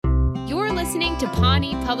listening to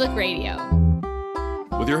Pawnee Public Radio.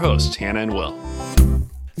 With your hosts, Hannah and Will.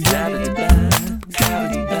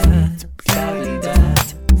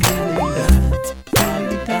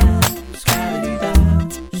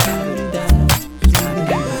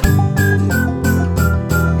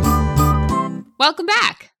 Welcome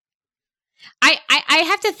back. I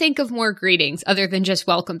have to think of more greetings other than just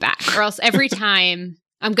welcome back, or else every time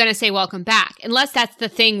I'm going to say welcome back, unless that's the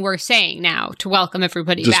thing we're saying now to welcome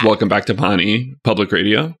everybody back. Just welcome back to Pawnee Public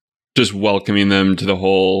Radio. Just welcoming them to the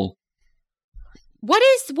whole... What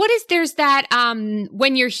is there's that,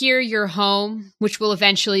 when you're here, you're home, which will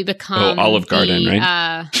eventually become... Olive Garden,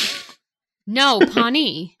 right? No,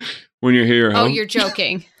 Pawnee. When you're here, you're home? Oh, you're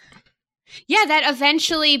joking. Yeah, that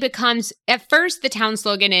eventually becomes... At first, the town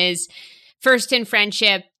slogan is first in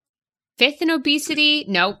friendship, fifth in obesity.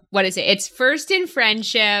 No, what is it? It's first in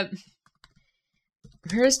friendship.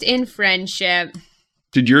 First in friendship.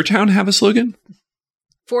 Did your town have a slogan?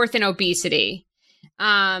 Fourth in obesity.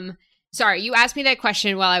 Sorry, you asked me that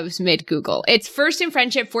question while I was mid-Google. It's first in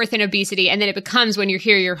friendship, fourth in obesity, and then it becomes when you're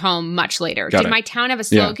here, you're home much later. Did my town have a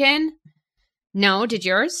slogan? Yeah. No, did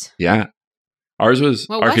yours? Yeah. Ours was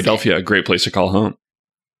Arkadelphia, a great place to call home.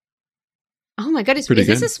 Oh my goodness. Is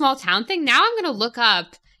this a small town thing? Now I'm going to look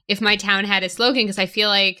up if my town had a slogan because I feel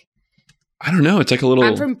like... I don't know. It's like a little...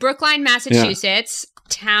 I'm from Brookline, Massachusetts. Yeah.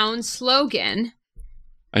 Town slogan.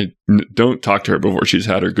 Don't talk to her before she's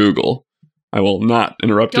had her Google. I will not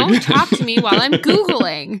interrupt her. Don't talk to me while I'm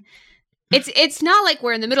Googling. It's not like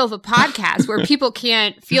we're in the middle of a podcast where people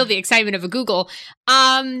can't feel the excitement of a Google.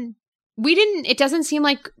 It doesn't seem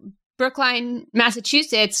like Brookline,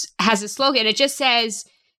 Massachusetts has a slogan. It just says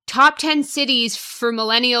top 10 cities for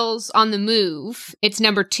millennials on the move. It's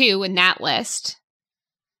number 2 in that list.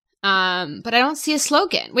 But I don't see a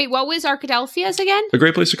slogan. Wait, what was Arkadelphia's again? A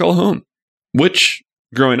great place to call home. Which,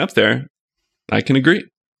 growing up there, I can agree.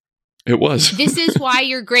 It was. This is why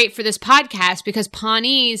you're great for this podcast, because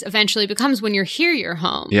Pawnee's eventually becomes when you're here, you're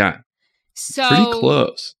home. Yeah. So pretty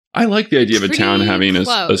close. I like the idea of a town having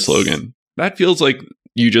a slogan. That feels like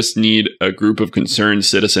you just need a group of concerned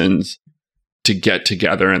citizens to get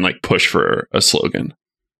together and like push for a slogan,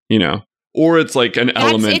 you know? Or it's like an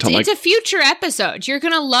element. It's a future episode. You're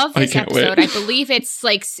gonna love this episode. Wait. I believe it's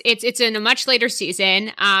like it's in a much later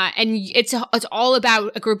season, and it's all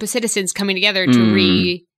about a group of citizens coming together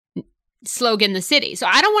to slogan the city. So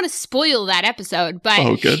I don't want to spoil that episode,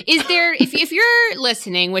 but is there, if you're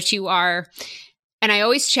listening, which you are, and I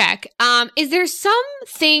always check, is there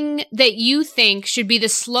something that you think should be the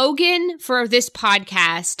slogan for this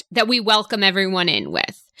podcast that we welcome everyone in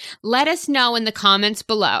with? Let us know in the comments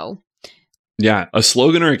below. Yeah, a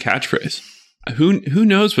slogan or a catchphrase. Who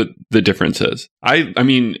knows what the difference is? I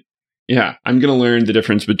mean, yeah, I'm going to learn the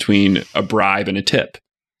difference between a bribe and a tip.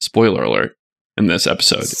 Spoiler alert in this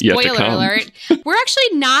episode. Spoiler alert. We're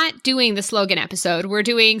actually not doing the slogan episode. We're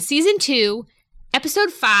doing season 2, episode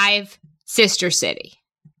 5, Sister City.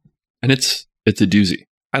 And it's a doozy.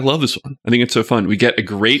 I love this one. I think it's so fun. We get a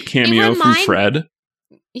great cameo from Fred.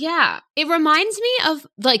 Yeah. It reminds me of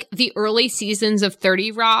like the early seasons of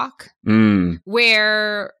 30 Rock,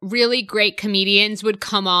 where really great comedians would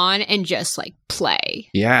come on and just like play.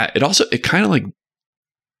 Yeah. It kind of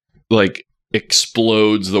like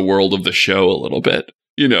explodes the world of the show a little bit.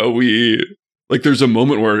 You know, there's a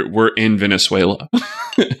moment where we're in Venezuela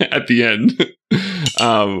at the end.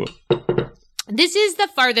 This is the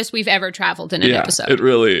farthest we've ever traveled in an episode. It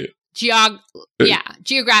really...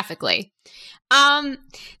 geographically.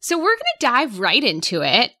 So we're going to dive right into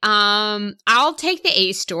it. I'll take the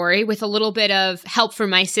A story with a little bit of help from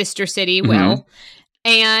my sister city, Will.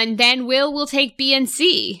 And then Will will take B and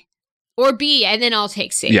C. Or B, and then I'll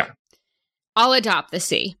take C. Yeah. I'll adopt the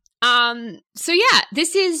C. So yeah,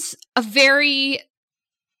 this is a very...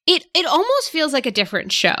 It almost feels like a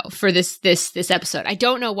different show for this episode. I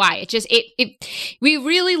don't know why. We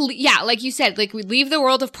really, like you said, like we leave the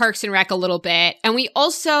world of Parks and Rec a little bit, and we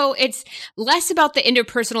also, it's less about the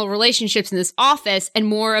interpersonal relationships in this office and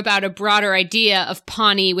more about a broader idea of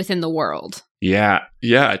Pawnee within the world. Yeah,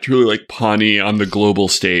 truly like Pawnee on the global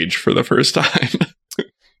stage for the first time.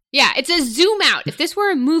 Yeah, it's a zoom out. If this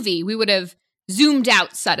were a movie, we would have zoomed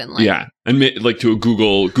out suddenly. Yeah, and like to a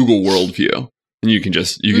Google world view. And you can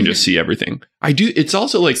just see everything. It's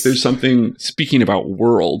also like there's something, speaking about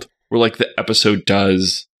world, where like the episode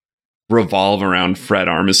does revolve around Fred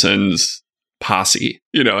Armisen's posse,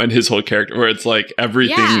 you know, and his whole character, where it's like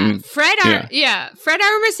everything. Fred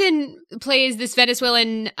Armisen plays this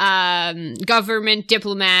Venezuelan government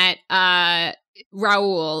diplomat,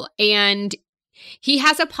 Raul, and he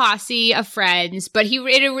has a posse of friends, but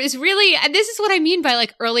it was really, and this is what I mean by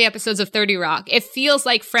like early episodes of 30 Rock. It feels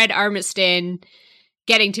like Fred Armisen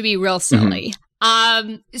getting to be real silly.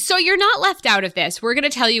 So you're not left out of this. We're going to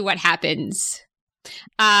tell you what happens.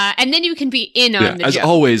 And then you can be in on the as joke.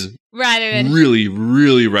 Always, rather than really,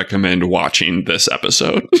 really recommend watching this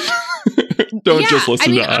episode. Don't just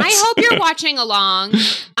listen to us. I hope you're watching along.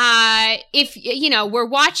 If we're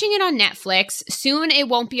watching it on Netflix. Soon it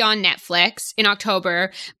won't be on Netflix in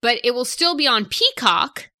October, but it will still be on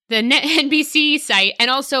Peacock, the NBC site,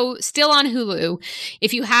 and also still on Hulu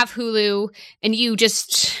if you have Hulu and you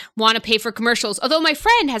just want to pay for commercials. Although my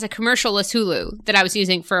friend has a commercial-less Hulu that I was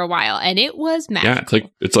using for a while, and it was magical. Yeah,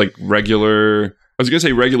 it's like regular. I was gonna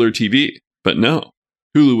say regular TV, but no,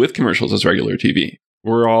 Hulu with commercials is regular TV.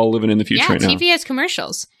 We're all living in the future right now. Yeah, TV has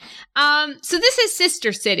commercials. So this is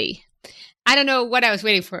Sister City. I don't know what I was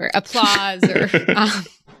waiting for. Applause or... the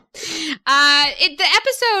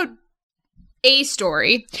episode A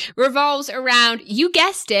story revolves around, you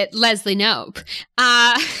guessed it, Leslie Knope.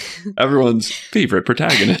 Everyone's favorite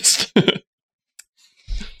protagonist.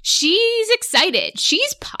 She's excited.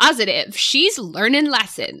 She's positive. She's learning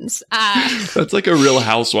lessons. That's like a Real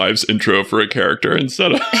Housewives intro for a character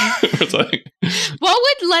instead of... it's like... What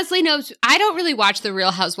would Leslie Knope... I don't really watch The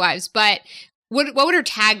Real Housewives, but what would her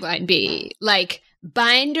tagline be? Like,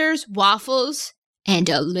 binders, waffles, and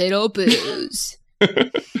a little booze.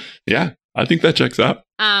 Yeah, I think that checks out.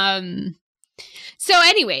 So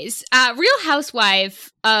anyways, Real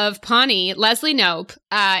Housewife of Pawnee, Leslie Knope,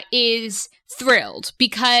 is thrilled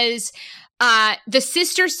because the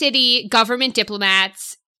sister city government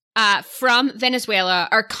diplomats from Venezuela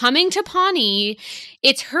are coming to Pawnee.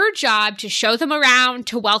 It's her job to show them around,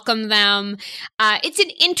 to welcome them. It's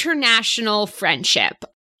an international friendship.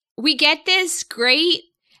 We get this great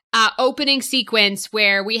opening sequence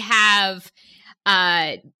where we have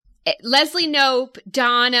Leslie Knope,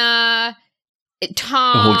 Donna,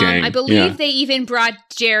 Tom, the whole gang. I believe they even brought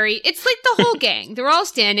Jerry. It's like the whole gang. They're all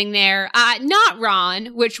standing there. Not Ron,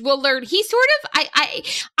 which we'll learn. He's sort of, I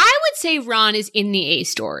would say Ron is in the A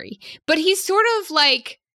story, but he's sort of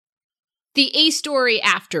like the A story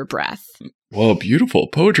after Breath. Well, beautiful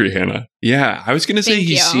poetry, Hannah. Yeah, I was going to say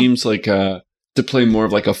he seems like to play more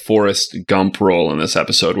of like a Forrest Gump role in this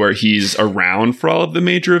episode where he's around for all of the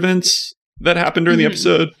major events that happened during the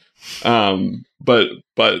episode. But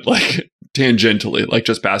like tangentially, like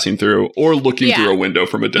just passing through or looking through a window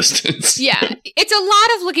from a distance. Yeah, it's a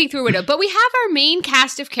lot of looking through a window. But we have our main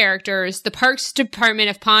cast of characters, the Parks Department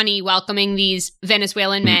of Pawnee, welcoming these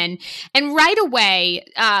Venezuelan men. And right away,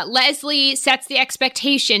 Leslie sets the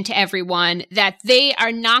expectation to everyone that they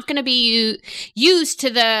are not going to be used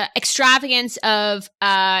to the extravagance of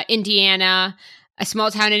Indiana, a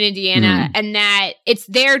small town in Indiana, and that it's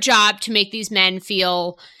their job to make these men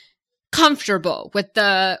feel comfortable with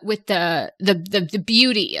the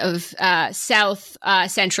beauty of South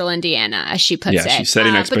Central Indiana, as she puts it. Yeah, she's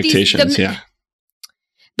setting expectations.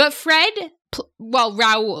 But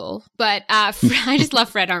Raul. But I just love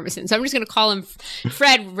Fred Armisen, so I'm just going to call him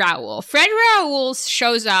Fred Raul. Fred Raul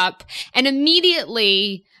shows up, and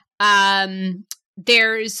immediately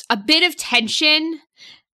there's a bit of tension,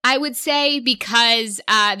 I would say, because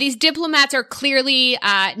these diplomats are clearly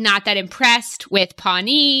not that impressed with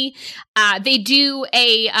Pawnee. They do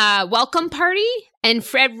a welcome party, and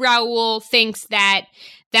Fred Raul thinks that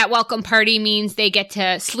welcome party means they get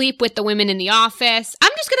to sleep with the women in the office.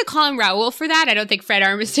 I'm just going to call him Raul for that. I don't think Fred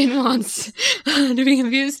Armisen wants to be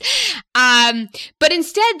confused. But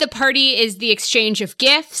instead, the party is the exchange of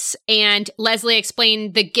gifts, and Leslie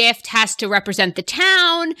explained the gift has to represent the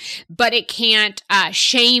town, but it can't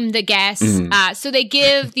shame the guests. So they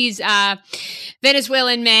give these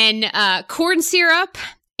Venezuelan men corn syrup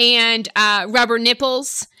and rubber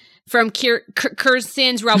nipples from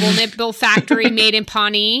Kirsten's Rubble Nipple Factory made in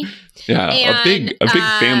Pawnee. Yeah, and, a big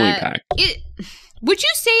family pack. Would you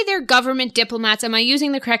say they're government diplomats? Am I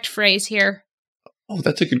using the correct phrase here? Oh,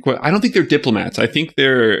 that's a good question. I don't think they're diplomats. I think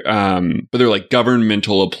they're, but they're like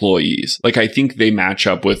governmental employees. Like I think they match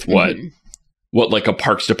up with what like a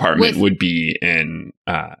parks department would be in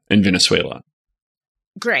Venezuela.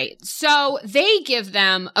 Great. So they give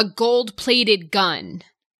them a gold-plated gun.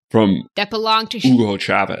 From that belonged to Hugo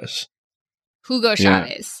Chavez.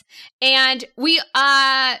 And we,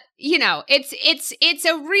 it's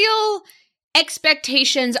a real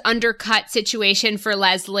expectations undercut situation for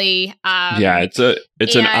Leslie. It's an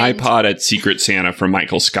iPod at Secret Santa from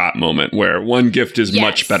Michael Scott moment where one gift is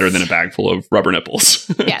much better than a bag full of rubber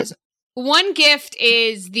nipples. Yes. One gift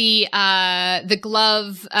is the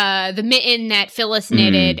glove, the mitten that Phyllis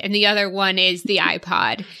knitted, and the other one is the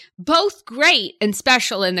iPod. both great and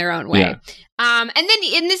special in their own way. Yeah. And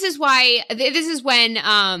this is when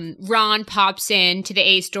Ron pops in to the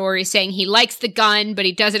A story saying he likes the gun, but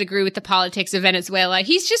he doesn't agree with the politics of Venezuela.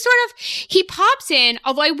 He's just he pops in,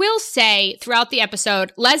 although I will say throughout the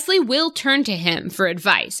episode, Leslie will turn to him for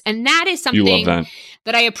advice. And that is something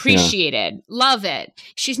that I appreciated. Yeah. Love it.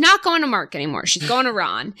 She's not going to Mark anymore. She's going to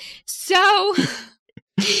Ron. So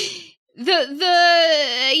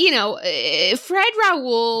Fred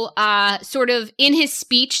Raoul, sort of in his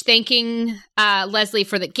speech thanking Leslie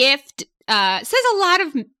for the gift, says a lot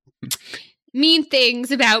of mean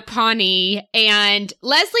things about Pawnee, and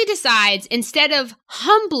Leslie decides instead of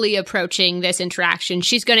humbly approaching this interaction,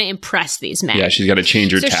 she's going to impress these men. Yeah, she's got to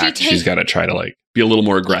change her tack. She's got to try to be a little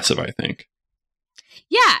more aggressive, I think.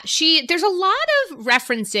 Yeah, there's a lot of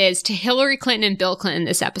references to Hillary Clinton and Bill Clinton in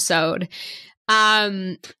this episode.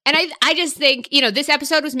 And I just think, this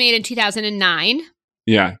episode was made in 2009.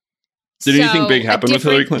 Yeah. Did anything big happen with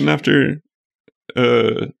Hillary Clinton after?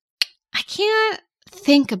 I can't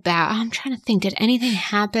think about. I'm trying to think. Did anything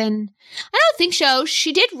happen? I don't think so.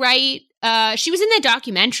 She did write. She was in the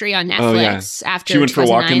documentary on Netflix after. She went for a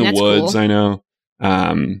walk in the woods. Cool. I know.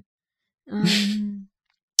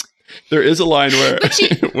 There is a line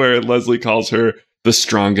where Leslie calls her the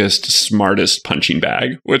strongest, smartest punching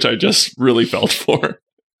bag, which I just really felt for.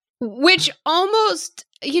 Which almost,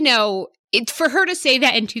 for her to say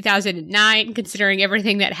that in 2009, considering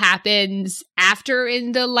everything that happens after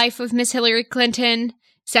in the life of Miss Hillary Clinton,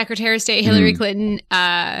 Secretary of State Hillary Clinton,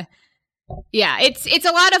 it's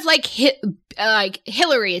a lot of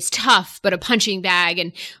Hillary is tough, but a punching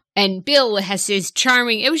bag, and Bill has his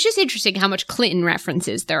charming. It was just interesting how much Clinton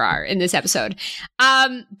references there are in this episode.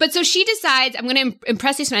 But so she decides, I'm going to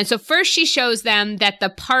impress these men. So first she shows them that the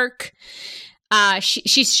park,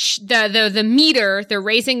 she's the meter, they're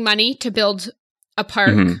raising money to build a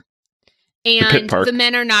park. Mm-hmm. And the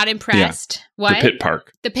men are not impressed. Yeah. What? The pit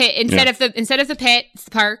park. The pit instead of the pit, it's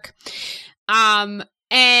the park.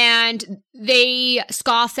 And they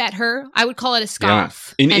scoff at her. I would call it a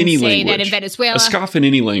scoff. Yeah. In any language. That in Venezuela. A scoff in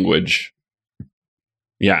any language.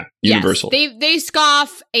 Yeah, universal. Yes, they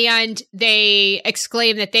scoff and they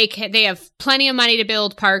exclaim that they have plenty of money to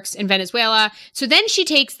build parks in Venezuela. So then she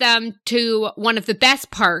takes them to one of the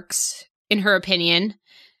best parks, in her opinion.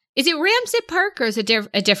 Is it Ramsett Park or is it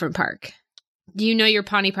a different park? Do you know your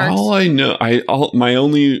Pawnee parks? All I know, my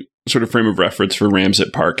only sort of frame of reference for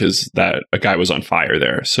Ramsett Park is that a guy was on fire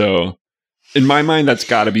there. So in my mind, that's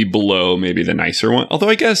got to be below maybe the nicer one. Although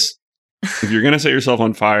I guess if you're going to set yourself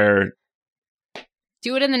on fire,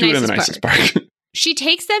 do it in the nicest park. She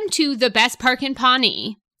takes them to the best park in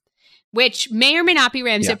Pawnee, which may or may not be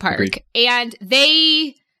Ramsett Park. Agreed. And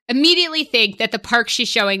they immediately think that the park she's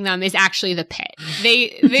showing them is actually the pit.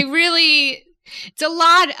 They really... It's a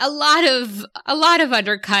lot of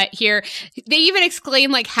undercut here. They even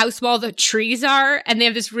exclaim how small the trees are, and they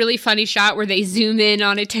have this really funny shot where they zoom in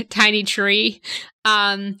on a tiny tree.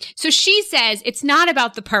 So she says it's not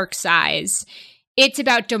about the park size, it's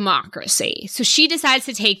about democracy. So she decides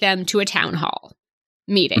to take them to a town hall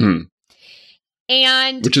meeting,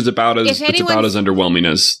 and which is about as underwhelming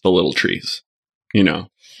as the little trees.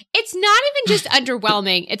 It's not even just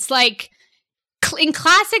underwhelming. It's in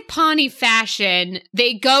classic Pawnee fashion,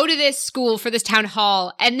 they go to this school for this town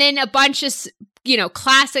hall, and then a bunch of,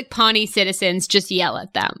 classic Pawnee citizens just yell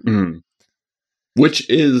at them. Which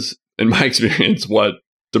is, in my experience, what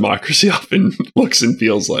democracy often looks and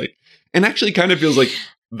feels like. And actually kind of feels like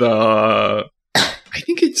I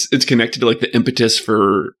think it's connected to the impetus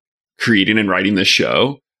for creating and writing this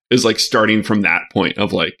show is starting from that point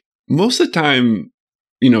of most of the time,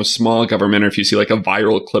 small government, or if you see a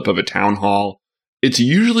viral clip of a town hall, it's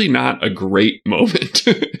usually not a great moment.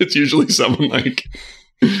 It's usually someone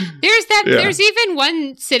There's even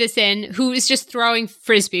one citizen who is just throwing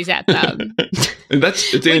frisbees at them. And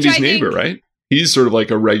it's Andy's neighbor, right? He's sort of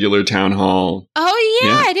a regular town hall. Oh,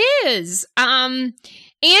 yeah, it is.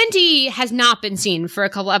 Andy has not been seen for a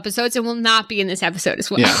couple episodes and will not be in this episode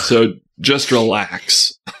as well. Yeah, so just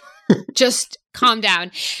relax. Just calm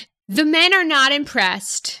down. The men are not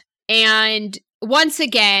impressed, and once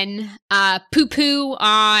again, poo-poo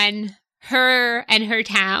on her and her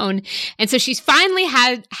town. And so she's finally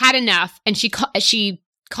had enough, and she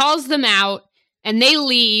calls them out, and they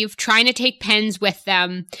leave, trying to take pens with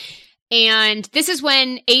them. And this is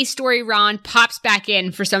when A-Story Ron pops back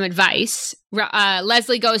in for some advice.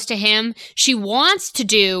 Leslie goes to him. She wants to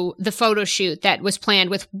do the photo shoot that was planned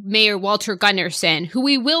with Mayor Walter Gunderson, who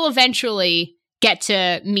we will eventually get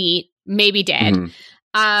to meet, maybe dead.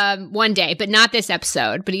 One day, but not this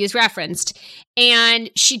episode, but he is referenced. And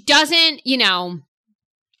she doesn't,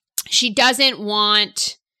 she doesn't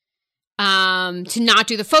want to not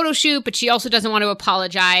do the photo shoot, but she also doesn't want to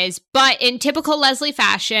apologize. But in typical Leslie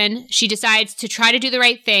fashion, she decides to try to do the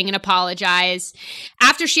right thing and apologize.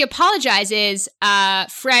 After she apologizes,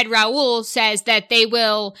 Fred Raoul says that they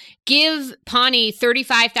will give Pawnee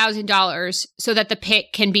 $35,000 so that the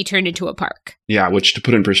pit can be turned into a park. Yeah, which, to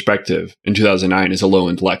put in perspective, in 2009 is a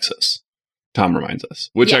low-end Lexus, Tom reminds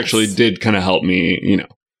us, which actually did kind of help me,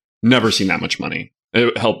 never seen that much money.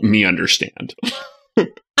 It helped me understand.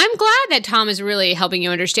 I'm glad that Tom is really helping you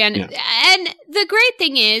understand. Yeah. And the great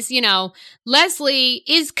thing is, Leslie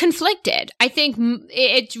is conflicted. I think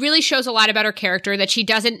it really shows a lot about her character that she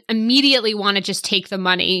doesn't immediately want to just take the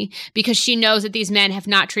money because she knows that these men have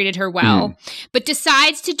not treated her well, but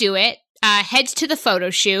decides to do it, heads to the photo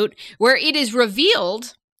shoot where it is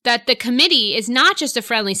revealed that the committee is not just a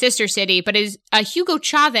friendly sister city, but is a Hugo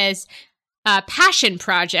Chavez passion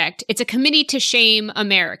project. It's a committee to shame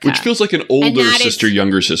America. Which feels like an older sister,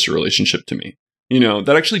 younger sister relationship to me.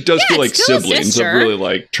 That actually does feel like siblings of really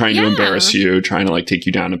like trying to embarrass you, trying to like take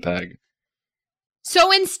you down a peg.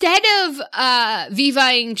 So instead of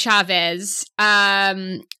vivaing Chavez,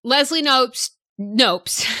 Leslie Knope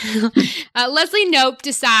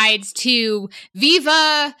decides to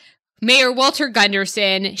viva Mayor Walter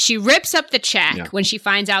Gunderson. She rips up the check when she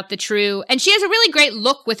finds out the true, and she has a really great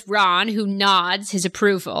look with Ron, who nods his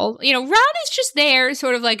approval. Ron is just there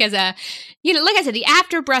sort of like as a, like I said, the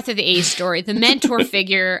afterbreath of the A story, the mentor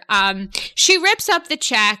figure. She rips up the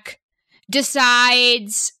check,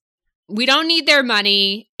 decides we don't need their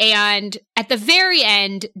money, and at the very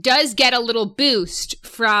end does get a little boost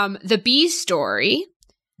from the B story.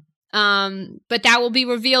 But that will be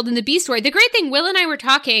revealed in the B story. The great thing, Will and I were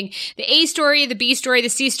talking, the A story, the B story, the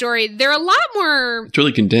C story, they're a lot more. It's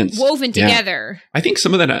really condensed, woven together. I think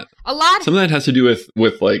some of that has to do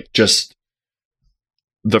with like just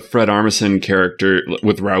the Fred Armisen character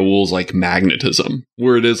with Raoul's like magnetism,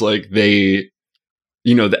 where it is like the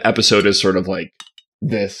episode is sort of like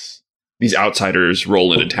these outsiders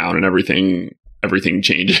roll into town and everything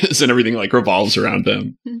changes and everything like revolves around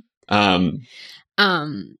them.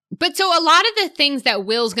 But so a lot of the things that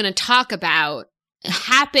Will's going to talk about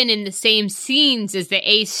happen in the same scenes as the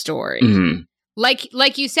A story. Mm-hmm.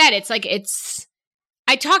 Like you said,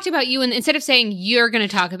 I talked about you, and instead of saying you're going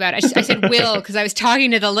to talk about it, I said Will because I was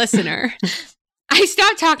talking to the listener. I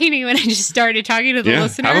stopped talking to you and I just started talking to the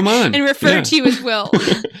listener and referred to you as Will.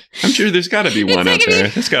 I'm sure there's got to be one out there.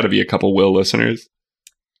 There's got to be a couple Will listeners.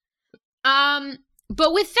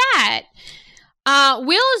 But with that,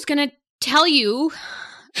 Will is going to tell you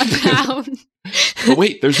about. But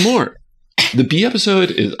wait, there's more. The B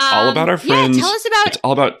episode is all about our friends. Yeah, tell us about. It's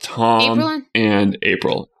all about Tom and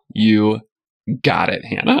April. You got it,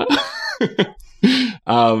 Hannah.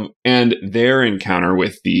 And their encounter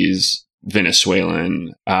with these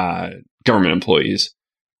Venezuelan government employees.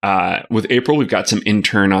 With April, we've got some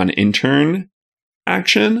intern on intern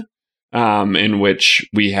action, in which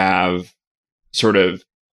we have sort of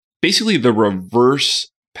basically the reverse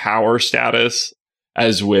power status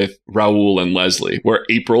as with Raoul and Leslie, where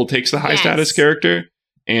April takes the high status character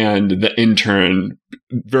and the intern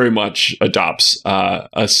very much adopts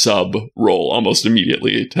a sub role almost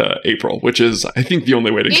immediately to April, which is, I think, the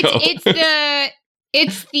only way to go.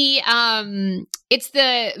 It's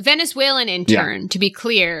the Venezuelan intern, to be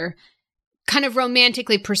clear, kind of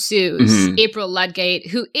romantically pursues April Ludgate,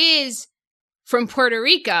 who is from Puerto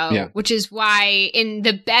Rico, which is why in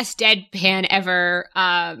the best deadpan ever,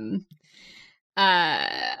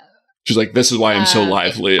 she's like, "This is why I'm so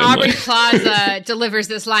lively." And Aubrey Plaza delivers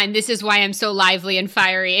this line, "This is why I'm so lively and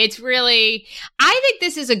fiery." It's really, I think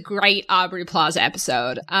this is a great Aubrey Plaza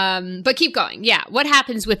episode. But keep going. Yeah, what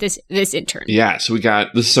happens with this intern? Yeah, so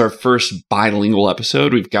this is our first bilingual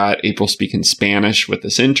episode. We've got April speaking Spanish with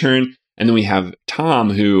this intern, and then we have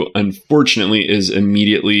Tom, who unfortunately is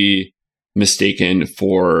immediately mistaken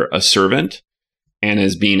for a servant and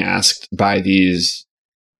is being asked by the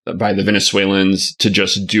Venezuelans to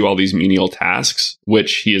just do all these menial tasks,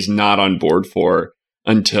 which he is not on board for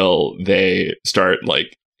until they start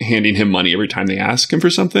like handing him money every time they ask him for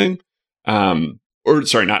something.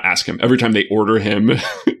 Not ask him, every time they order him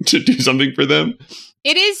to do something for them.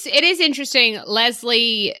 It is interesting.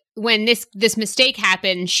 Leslie, when this mistake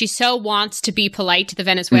happened, she so wants to be polite to the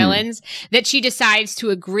Venezuelans that she decides to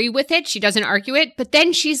agree with it. She doesn't argue it, but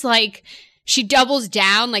then she's like, she doubles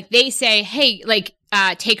down. Like they say, "Hey, like,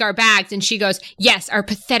 take our bags," and she goes, "Yes, our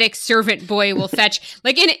pathetic servant boy will fetch."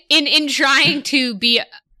 Like in trying to be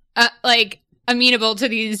like amenable to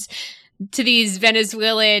these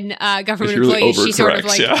Venezuelan government employees, she sort of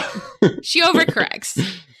like she overcorrects.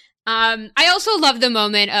 I also love the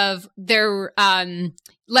moment of their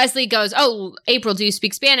Leslie goes, "Oh, April, do you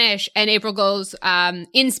speak Spanish?" And April goes,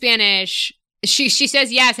 in Spanish, she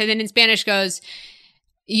says yes, and then in Spanish goes,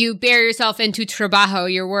 "You bear yourself into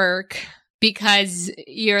trabajo, your work, because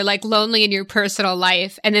you're like lonely in your personal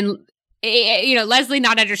life." And then Leslie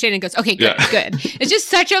not understanding goes, "Okay, good, good." It's just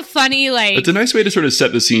such a funny, like, it's a nice way to sort of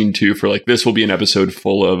set the scene too for like, this will be an episode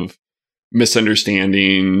full of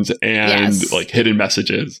misunderstandings and like hidden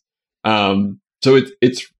messages. So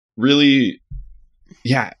it's really,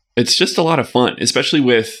 it's just a lot of fun, especially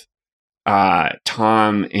with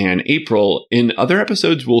Tom and April. In other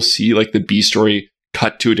episodes, we'll see like the B story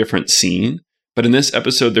cut to a different scene, but in this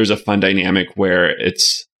episode, there's a fun dynamic where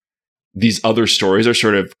it's these other stories are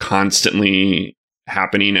sort of constantly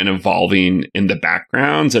happening and evolving in the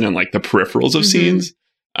backgrounds and in like the peripherals of scenes.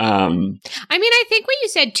 I mean, I think what you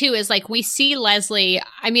said too is like, we see Leslie.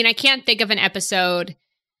 I mean, I can't think of an episode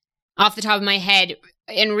off the top of my head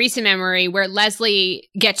in recent memory where Leslie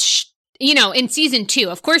gets, in season 2,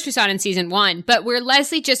 of course we saw it in season 1, but where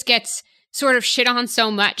Leslie just gets sort of shit on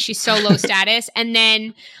so much, she's so low status. And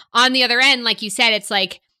then on the other end, like you said, it's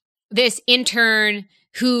like this intern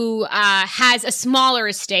who has a smaller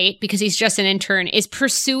estate because he's just an intern, is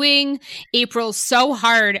pursuing April so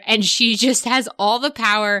hard, and she just has all the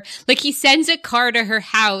power. Like, he sends a car to her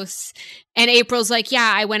house, and April's like,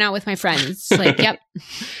 "Yeah, I went out with my friends." Like, yep.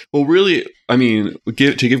 Well, really, I mean,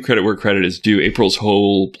 to give credit where credit is due, April's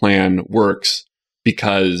whole plan works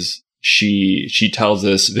because she tells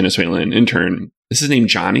this Venezuelan intern, is his name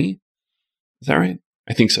Johnny? Is that right?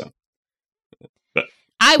 I think so.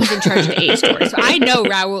 I was in charge of the A story, so I know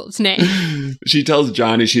Raul's name. She tells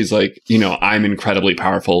Johnny, she's like, "I'm incredibly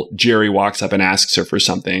powerful." Jerry walks up and asks her for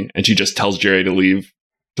something, and she just tells Jerry to leave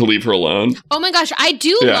her alone. Oh my gosh, I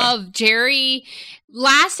do love Jerry.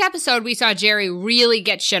 Last episode, we saw Jerry really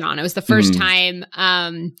get shit on. It was the first time.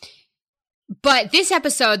 But this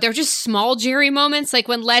episode, they're just small Jerry moments. Like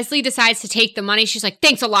when Leslie decides to take the money, she's like,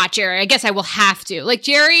 "Thanks a lot, Jerry. I guess I will have to." Like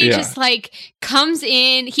Jerry just like comes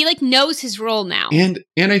in. He like knows his role now. And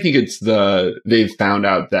I think it's they've found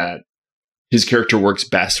out that his character works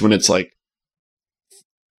best when it's like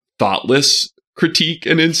thoughtless critique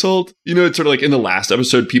and insult. It's sort of like in the last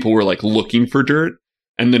episode, people were like looking for dirt.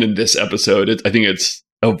 And then in this episode, I think it's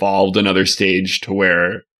evolved another stage to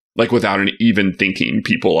where like without an even thinking,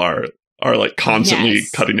 people are like constantly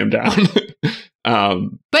cutting him down.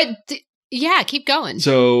 Keep going.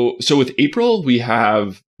 So with April, we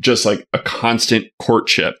have just like a constant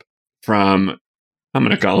courtship from, I'm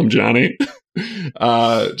going to call him Johnny,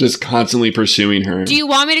 just constantly pursuing her. Do you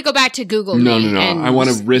want me to go back to Google? No. I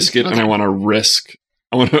want to risk it, and I want to risk.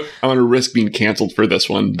 I want to risk being canceled for this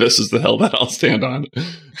one. This is the hill that I'll stand on.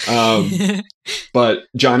 But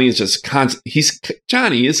Johnny is just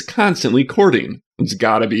Johnny is constantly courting. It's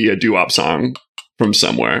got to be a doo-wop song from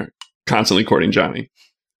somewhere. Constantly courting Johnny.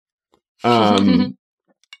 And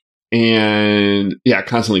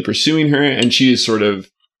constantly pursuing her, and she is sort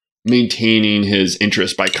of maintaining his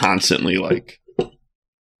interest by constantly like,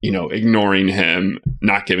 ignoring him,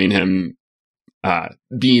 not giving him,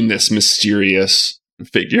 being this mysterious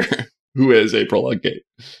figure who is April Ludgate.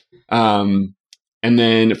 And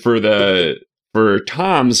then for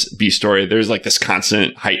Tom's B story, there's like this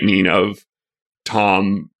constant heightening of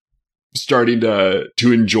Tom starting to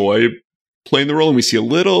enjoy playing the role, and we see a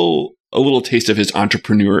little taste of his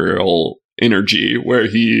entrepreneurial energy where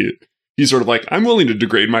he's sort of like, "I'm willing to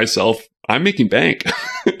degrade myself. I'm making bank."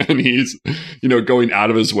 And he's, going out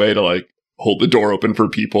of his way to like hold the door open for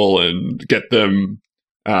people and get them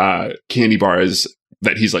candy bars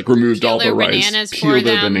that he's like removed all the rice, peel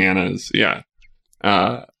their bananas. Yeah.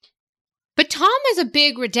 But Tom is a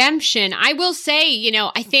big redemption. I will say,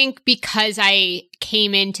 I think because I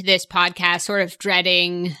came into this podcast sort of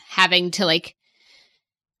dreading having to like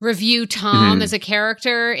review Tom as a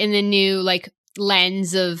character in the new like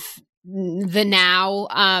lens of the now,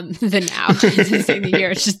 the now, I didn't say the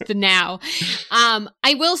year, it's just the now.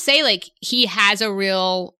 I will say like he has a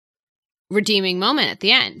real redeeming moment at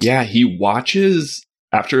the end. Yeah, he watches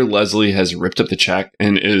after Leslie has ripped up the check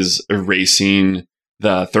and is erasing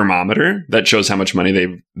the thermometer that shows how much money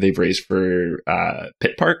they've raised for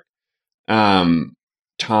Pit Park. Tom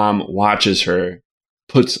watches her,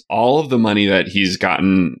 puts all of the money that he's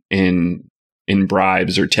gotten in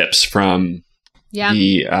bribes or tips from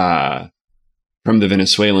the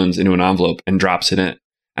Venezuelans into an envelope and drops it in.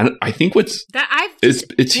 And I think it's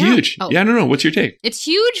huge. Oh. Yeah, no. What's your take? It's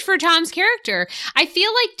huge for Tom's character. I feel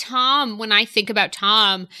like Tom, when I think about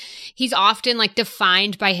Tom, he's often like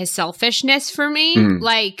defined by his selfishness for me.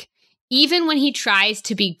 Like even when he tries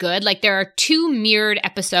to be good, like there are 2 mirrored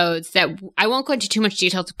episodes that I won't go into too much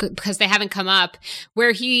detail because they haven't come up,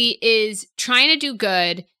 where he is trying to do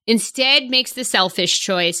good, instead makes the selfish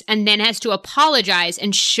choice, and then has to apologize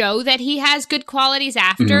and show that he has good qualities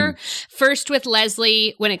after. First with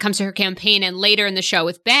Leslie when it comes to her campaign, and later in the show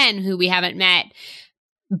with Ben, who we haven't met.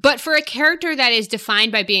 But for a character that is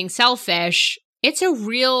defined by being selfish, it's a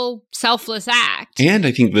real selfless act. And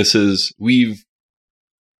I think this is, we've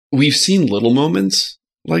seen little moments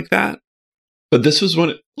like that, but this was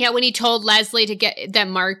one. Yeah, when he told Leslie to get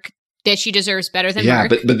that she deserves better than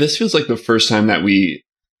Mark. Yeah, but this feels like the first time that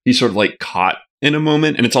he's sort of like caught in a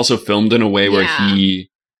moment, and it's also filmed in a way where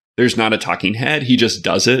there's not a talking head. He just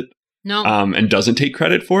does it. No. And doesn't take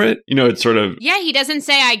credit for it. You know, it's sort of. Yeah, he doesn't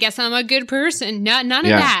say, I guess I'm a good person. None of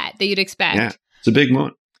that you'd expect. Yeah, it's a big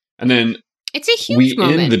moment. And then it's a huge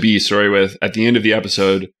moment. We end the B story with, at the end of the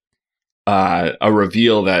episode, a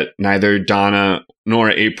reveal that neither Donna nor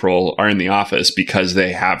April are in the office because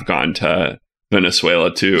they have gone to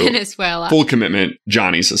Venezuela to full commitment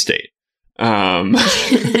Johnny's estate.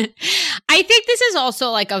 I think this is also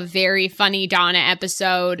like a very funny Donna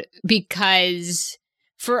episode because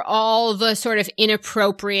for all the sort of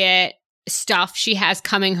inappropriate stuff she has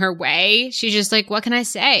coming her way, she's just like, what can I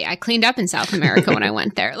say? I cleaned up in South America when I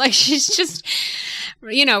went there. Like, she's just,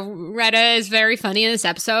 you know, Retta is very funny in this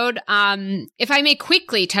episode. If I may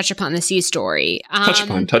quickly touch upon the C story. Touch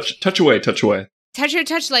away. Touch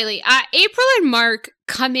lightly. April and Mark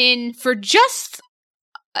come in for just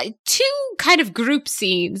 2 kind of group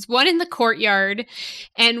scenes, one in the courtyard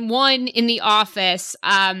and one in the office.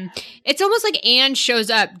 It's almost like Anne shows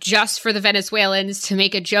up just for the Venezuelans to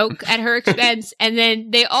make a joke at her expense. And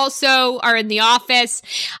then they also are in the office.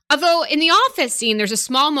 Although in the office scene, there's a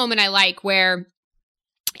small moment I like where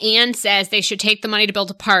Anne says they should take the money to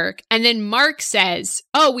build a park. And then Mark says,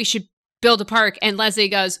 oh, we should build a park. And Leslie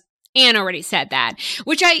goes, Anne already said that,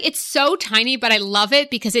 it's so tiny, but I love it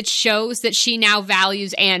because it shows that she now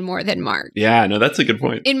values Anne more than Mark. Yeah, no, that's a good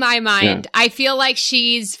point. In my mind, I feel like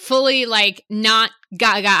she's fully like not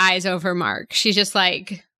got eyes over Mark. She's just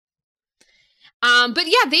like, but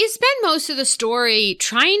yeah, they spend most of the story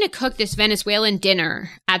trying to cook this Venezuelan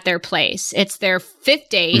dinner at their place. It's their 5th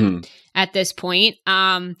date. At this point,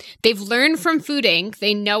 they've learned from Food Inc.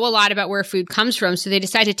 They know a lot about where food comes from, so they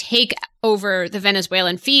decide to take over the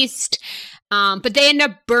Venezuelan feast. But they end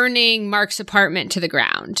up burning Mark's apartment to the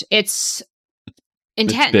ground. It's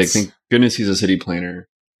intense. It's big. Thank goodness he's a city planner.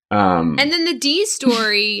 And then the D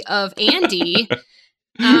story of Andy.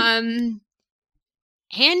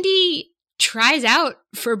 Andy tries out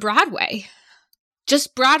for Broadway.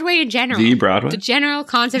 Just Broadway in general. The Broadway? The general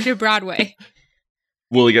concept of Broadway.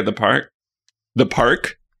 Will he get the part? The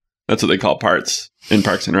park? That's what they call parts in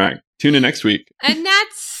Parks and Rec. Tune in next week. And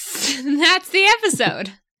that's the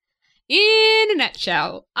episode. In a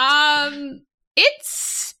nutshell.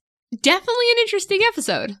 It's definitely an interesting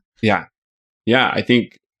episode. Yeah. Yeah, I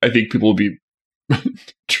think people will be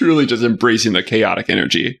truly just embracing the chaotic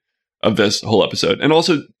energy of this whole episode. And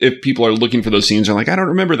also, if people are looking for those scenes and like, I don't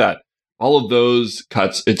remember that. All of those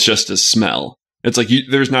cuts, it's just a smell. It's like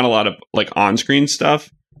there's not a lot of like on-screen stuff.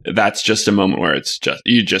 That's just a moment where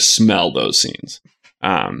you just smell those scenes,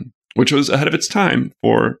 which was ahead of its time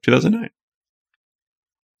for 2009.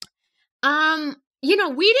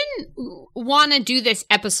 We didn't want to do this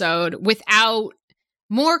episode without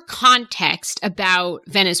more context about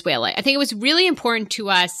Venezuela. I think it was really important to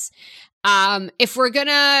us. If we're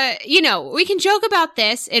gonna, we can joke about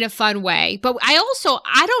this in a fun way, but I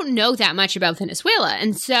don't know that much about Venezuela.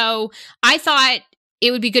 And so I thought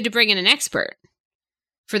it would be good to bring in an expert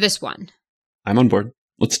for this one. I'm on board.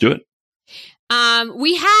 Let's do it.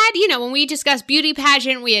 We had, when we discussed beauty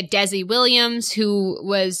pageant, we had Desi Williams, who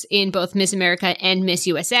was in both Miss America and Miss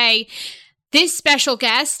USA. This special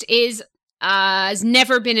guest has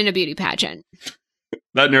never been in a beauty pageant.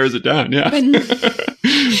 That narrows it down, yeah.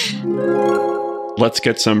 Let's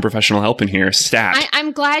get some professional help in here. Stat.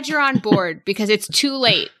 I'm glad you're on board because it's too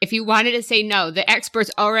late. If you wanted to say no, the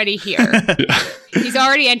expert's already here. He's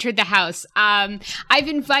already entered the house. I've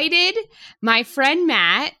invited my friend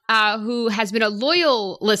Matt, who has been a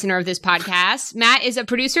loyal listener of this podcast. Matt is a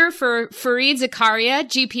producer for Fareed Zakaria,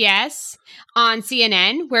 GPS, on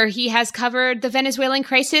CNN, where he has covered the Venezuelan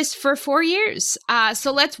crisis for 4 years.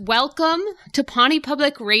 So let's welcome to Pawnee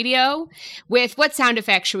Public Radio with what sound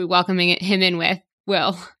effects should we welcome him in with,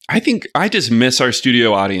 Will? I think I just miss our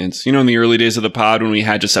studio audience. In the early days of the pod when we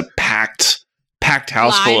had just a packed packed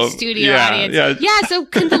house live full of studio audience. Yeah, so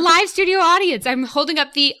the live studio audience, I'm holding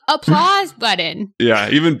up the applause button. Yeah,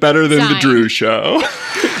 even better than the Drew Show.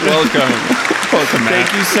 Welcome, Matt.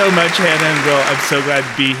 Thank you so much, Hannah and Will. I'm so glad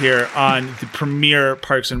to be here on the premier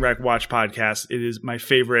Parks and Rec Watch podcast. It is my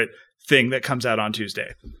favorite thing that comes out on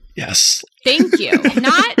Tuesday. Yes. Thank you.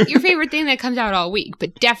 Not your favorite thing that comes out all week,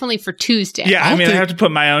 but definitely for Tuesday. Yeah, I have to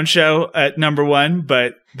put my own show at number one,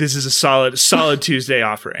 but this is a solid Tuesday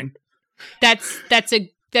offering. That's a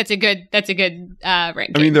good ranking.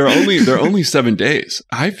 I mean, they're only 7 days.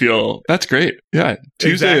 I feel that's great. Yeah,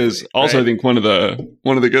 Tuesday is also, right? I think one of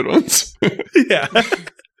the good ones. Yeah.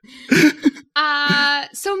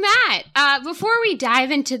 So Matt, before we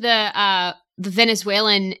dive into the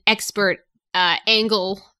Venezuelan expert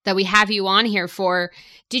angle that we have you on here for,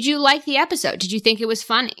 did you like the episode? Did you think it was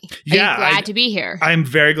funny? Yeah, Are you glad to be here? I'm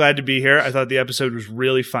very glad to be here. I thought the episode was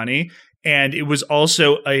really funny, and it was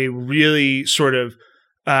also a really sort of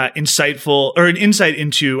insightful, or an insight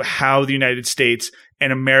into how the United States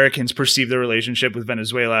and Americans perceive their relationship with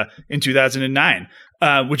Venezuela in 2009,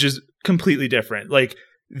 which is completely different. Like,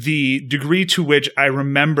 the degree to which I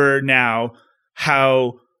remember now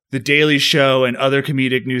how The Daily Show and other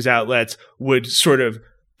comedic news outlets would sort of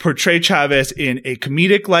portray Chavez in a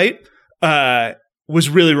comedic light was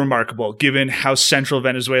really remarkable, given how central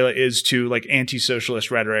Venezuela is to like anti-socialist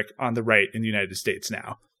rhetoric on the right in the United States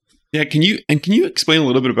now. Yeah, can you explain a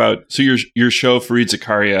little bit about your show, Fareed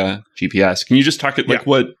Zakaria GPS? Can you just talk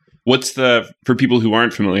what's for people who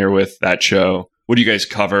aren't familiar with that show? What do you guys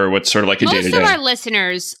cover? What's sort of like a day-to-day? Most of our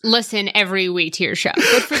listeners listen every week to your show,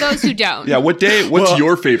 but for those who don't. Yeah, what's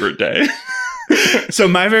your favorite day? So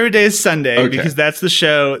my favorite day is Sunday, because that's the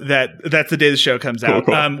day the show comes out.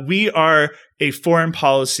 Cool. We are a foreign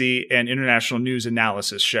policy and international news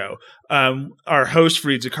analysis show. Our host,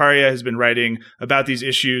 Fareed Zakaria, has been writing about these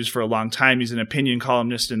issues for a long time. He's an opinion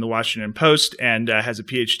columnist in the Washington Post and has a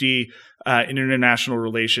PhD in international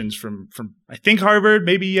relations from I think Harvard,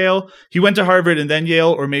 maybe Yale. He went to Harvard and then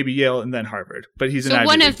Yale, or maybe Yale and then Harvard. But he's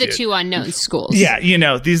one of the two unknown schools. Yeah,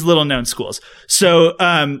 these little known schools. So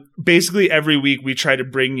basically every week we try to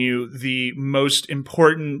bring you the most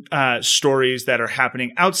important stories that are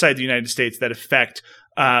happening outside the United States that affect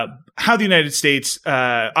how the United States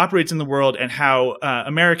operates in the world, and how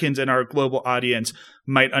Americans and our global audience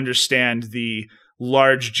might understand the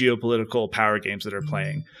large geopolitical power games that are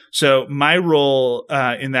playing. So my role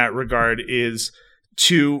in that regard is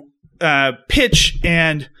to pitch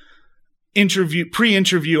and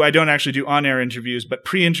pre-interview. I don't actually do on-air interviews, but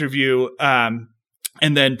pre-interview and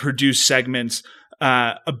then produce segments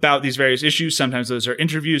about these various issues. Sometimes those are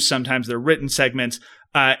interviews, sometimes they're written segments.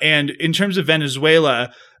 And in terms of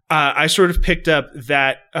Venezuela, I sort of picked up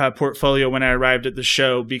that portfolio when I arrived at the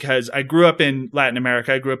show because I grew up in Latin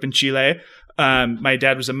America. I grew up in Chile. My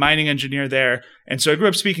dad was a mining engineer there. And so I grew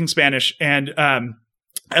up speaking Spanish. And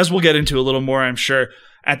as we'll get into a little more, I'm sure,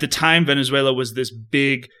 at the time, Venezuela was this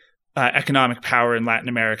big economic power in Latin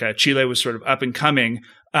America. Chile was sort of up and coming.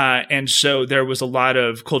 And so there was a lot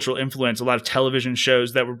of cultural influence. A lot of television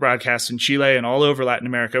shows that were broadcast in Chile and all over Latin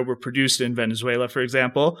America were produced in Venezuela, for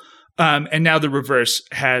example. And now the reverse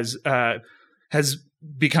has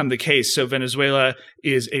become the case. So Venezuela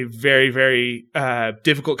is a very, very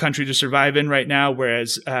difficult country to survive in right now,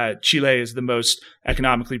 whereas Chile is the most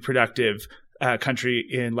economically productive country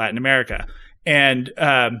in Latin America. And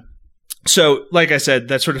so, like I said,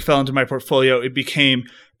 that sort of fell into my portfolio. It became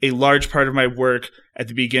a large part of my work at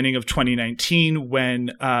the beginning of 2019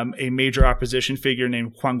 when a major opposition figure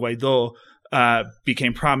named Juan Guaido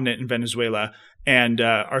became prominent in Venezuela. And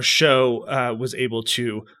our show was able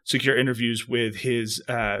to secure interviews with his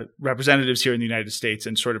representatives here in the United States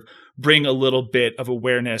and sort of bring a little bit of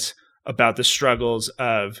awareness about the struggles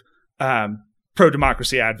of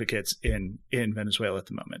pro-democracy advocates in Venezuela at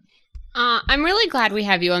the moment. I'm really glad we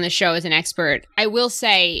have you on the show as an expert. I will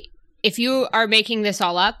say, if you are making this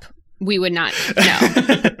all up, we would not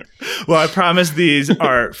know. Well, I promise these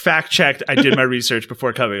are fact-checked. I did my research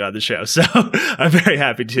before coming on the show, so I'm very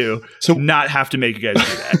happy to not have to make you guys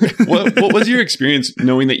do that. What was your experience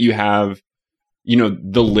knowing that you have,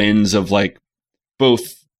 the lens of like both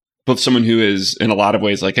someone who is in a lot of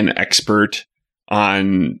ways like an expert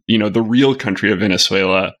on, the real country of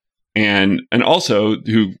Venezuela and also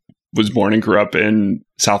who was born and grew up in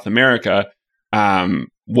South America.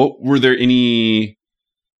 What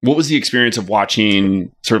was the experience of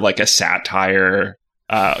watching sort of like a satire,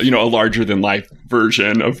 a larger than life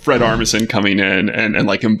version of Fred Armisen coming in and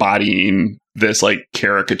like embodying this like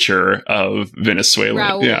caricature of Venezuela?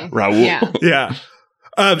 Raul. Yeah, Raul. Yeah. Yeah.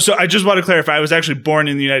 So I just want to clarify, I was actually born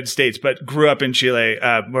in the United States, but grew up in Chile,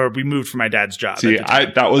 where we moved for my dad's job. See,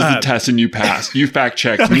 that was the test and you passed. You fact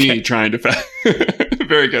checked me trying to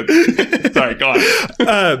very good. Sorry, go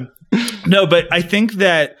on. No, but I think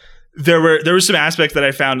that there were some aspects that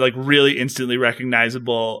I found like really instantly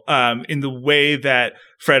recognizable in the way that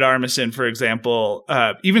Fred Armisen, for example,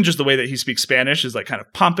 even just the way that he speaks Spanish is like kind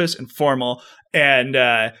of pompous and formal, and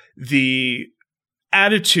the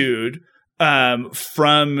attitude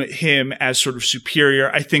from him as sort of superior,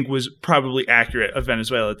 I think was probably accurate of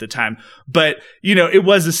Venezuela at the time. But, it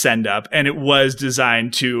was a send up and it was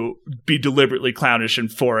designed to be deliberately clownish and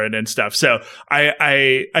foreign and stuff. So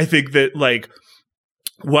I think that like,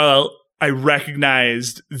 while I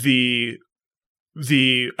recognized the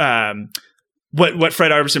what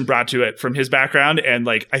Fred Armisen brought to it from his background, and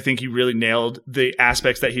like I think he really nailed the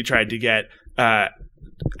aspects that he tried to get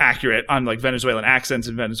accurate on like Venezuelan accents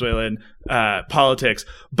and Venezuelan politics,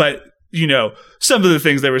 but some of the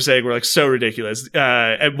things they were saying were like so ridiculous.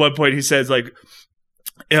 At one point he says like,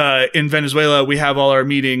 in Venezuela we have all our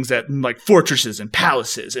meetings at like fortresses and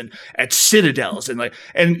palaces and at citadels and that's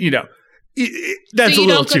so you a little too far. You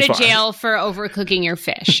don't go to far. jail for overcooking your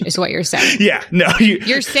fish, is what you're saying. Yeah, no.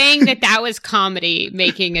 You're saying that was comedy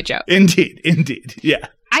making a joke. Indeed, yeah.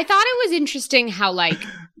 I thought it was interesting how, like,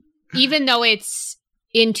 even though it's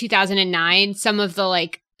in 2009, some of the,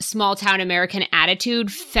 like, small-town American attitude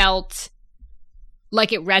felt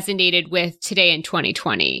like it resonated with today in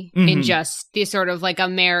 2020 in just this sort of, like,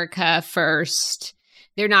 America first,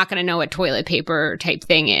 they're not going to know what toilet paper type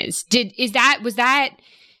thing is.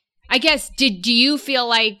 I guess, do you feel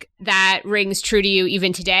like that rings true to you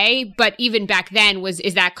even today? But even back then,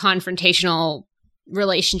 is that confrontational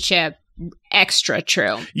relationship extra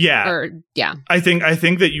true? Yeah. I think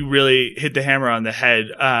that you really hit the hammer on the head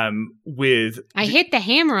with... I hit the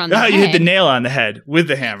hammer on the head. You hit the nail on the head with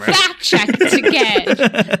the hammer. Fact checked again.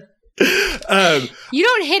 You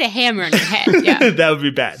don't hit a hammer on your head. Yeah. That would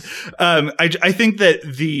be bad. I think that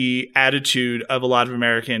the attitude of a lot of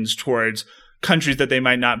Americans towards countries that they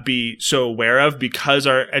might not be so aware of, because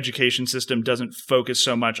our education system doesn't focus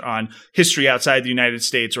so much on history outside the United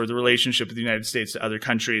States or the relationship of the United States to other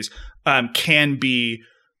countries, can be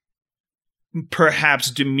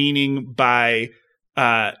perhaps demeaning by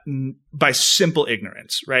simple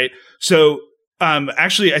ignorance, right? So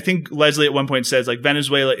actually, I think Leslie at one point says like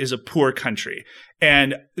Venezuela is a poor country.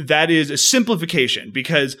 And that is a simplification,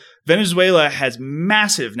 because Venezuela has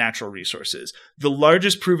massive natural resources, the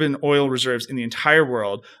largest proven oil reserves in the entire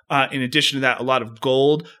world. In addition to that, a lot of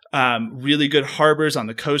gold, really good harbors on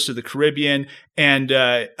the coast of the Caribbean. And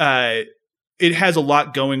it has a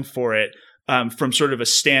lot going for it from sort of a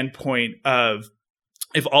standpoint of,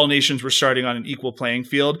 if all nations were starting on an equal playing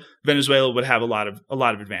field, Venezuela would have a lot of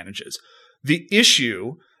advantages. The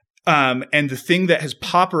issue, and the thing that has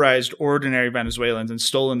pauperized ordinary Venezuelans and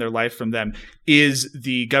stolen their life from them, is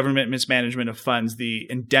the government mismanagement of funds, the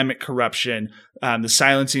endemic corruption, the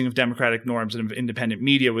silencing of democratic norms and of independent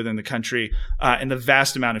media within the country, and the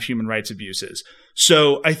vast amount of human rights abuses.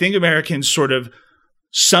 So I think Americans sort of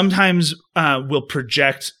sometimes will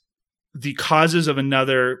project the causes of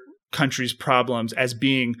another country's problems as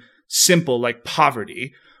being simple, like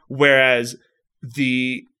poverty, whereas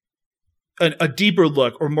a deeper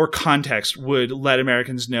look or more context would let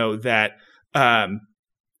Americans know that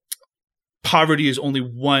poverty is only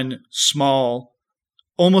one small,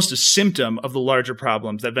 almost a symptom of the larger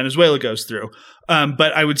problems that Venezuela goes through.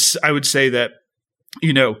 But I would say that,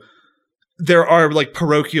 there are like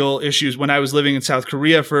parochial issues. When I was living in South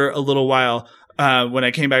Korea for a little while, when I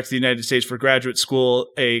came back to the United States for graduate school,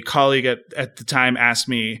 a colleague at the time asked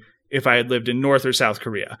me if I had lived in North or South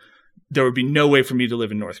Korea. There would be no way for me to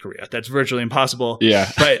live in North Korea. That's virtually impossible.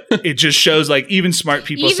 Yeah. But it just shows like even smart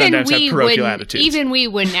people sometimes have parochial attitudes. Even we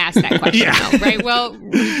wouldn't ask that question, though, right? Well,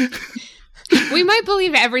 we might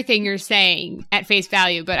believe everything you're saying at face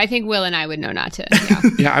value, but I think Will and I would know not to.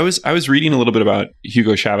 Yeah, I was reading a little bit about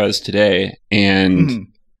Hugo Chavez today, and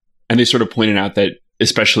they sort of pointed out that,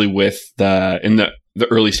 especially with in the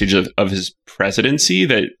early stages of his presidency,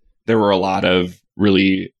 that there were a lot of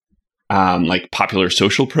really like popular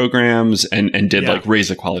social programs and did like raise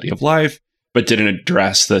the quality of life, but didn't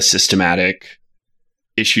address the systematic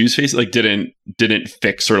issues faced, like didn't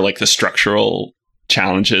fix sort of like the structural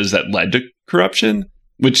challenges that led to corruption,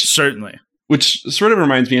 which sort of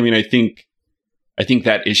reminds me, I mean, I think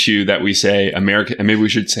that issue that we say America, and maybe we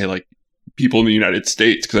should say like people in the United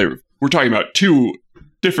States, because we're talking about two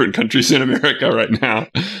different countries in America right now.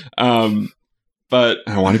 But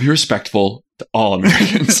I want to be respectful to all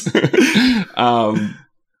Americans.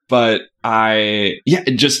 But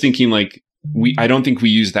just thinking like I don't think we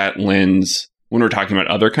use that lens when we're talking about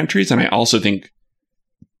other countries. And I also think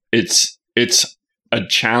it's a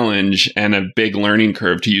challenge and a big learning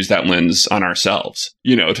curve to use that lens on ourselves,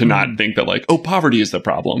 to not think that like, oh, poverty is the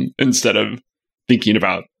problem, instead of thinking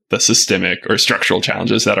about the systemic or structural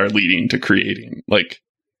challenges that are leading to creating like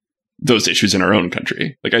those issues in our own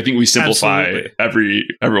country. Like, I think we simplify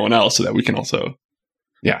everyone else so that we can also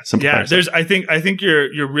simplify. Yeah, I think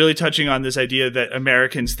you're really touching on this idea that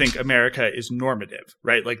Americans think America is normative,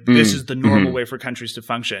 right? Like this is the normal way for countries to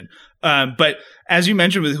function. But as you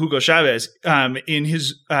mentioned with Hugo Chavez, in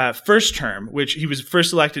his first term, which he was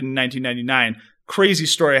first elected in 1999, crazy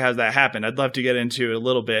story how that happened. I'd love to get into it a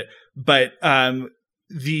little bit, but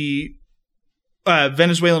the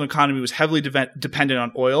Venezuelan economy was heavily dependent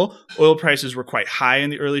on oil. Oil prices were quite high in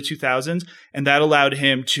the early 2000s, and that allowed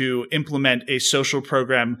him to implement a social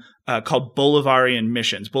program called Bolivarian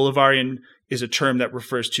missions. Bolivarian is a term that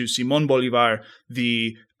refers to Simón Bolívar,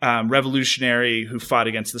 the revolutionary who fought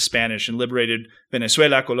against the Spanish and liberated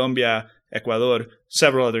Venezuela, Colombia, Ecuador,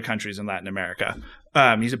 several other countries in Latin America.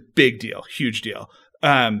 He's a big deal, huge deal.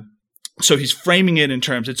 So he's framing it in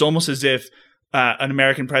terms, it's almost as if an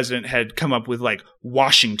American president had come up with like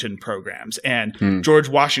Washington programs, and George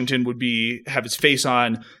Washington would have his face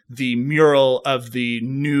on the mural of the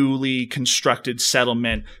newly constructed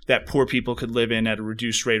settlement that poor people could live in at a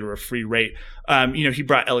reduced rate or a free rate. He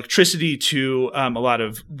brought electricity to a lot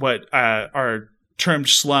of what are termed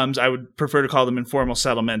slums. I would prefer to call them informal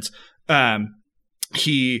settlements.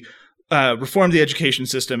 He reformed the education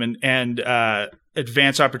system and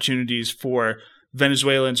advanced opportunities for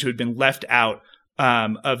Venezuelans who had been left out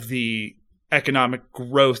of the economic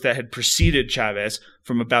growth that had preceded Chavez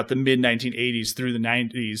from about the mid-1980s through the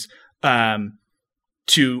 90s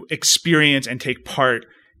to experience and take part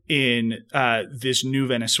in this new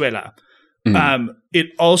Venezuela. It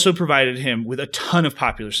also provided him with a ton of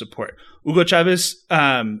popular support. Hugo Chavez,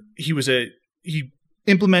 he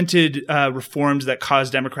implemented reforms that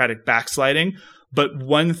caused democratic backsliding. But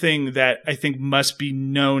one thing that I think must be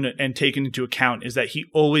known and taken into account is that he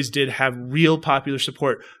always did have real popular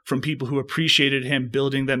support from people who appreciated him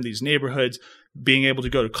building them these neighborhoods, being able to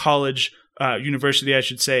go to college, university, I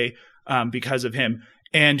should say, because of him,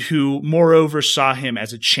 and who moreover saw him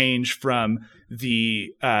as a change from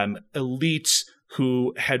the elites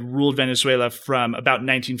who had ruled Venezuela from about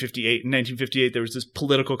 1958. In 1958, there was this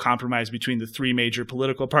political compromise between the three major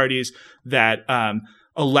political parties that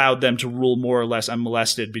allowed them to rule more or less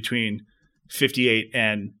unmolested between 58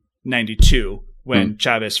 and 92 when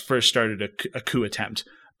Chavez first started a coup attempt.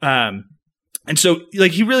 And so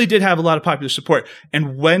like he really did have a lot of popular support.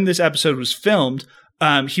 And when this episode was filmed,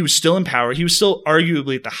 he was still in power. He was still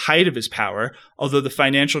arguably at the height of his power, although the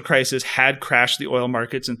financial crisis had crashed the oil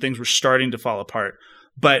markets and things were starting to fall apart.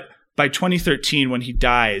 But by 2013, when he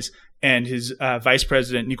dies, and his vice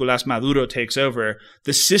president, Nicolás Maduro, takes over,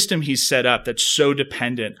 the system he's set up that's so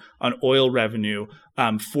dependent on oil revenue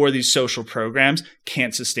for these social programs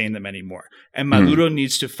can't sustain them anymore. And Maduro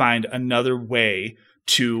needs to find another way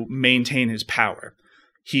to maintain his power.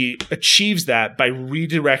 He achieves that by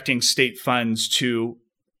redirecting state funds to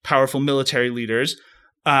powerful military leaders,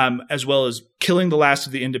 as well as killing the last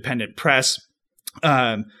of the independent press,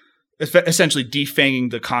 essentially defanging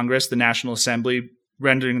the Congress, the National Assembly,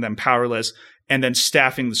 rendering them powerless, and then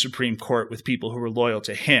staffing the Supreme Court with people who were loyal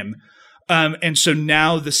to him. And so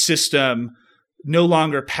now the system no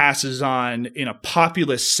longer passes on, in a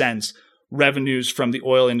populist sense, revenues from the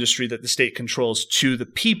oil industry that the state controls to the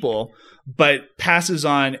people, but passes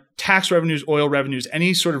on tax revenues, oil revenues,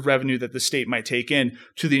 any sort of revenue that the state might take in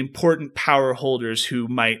to the important power holders who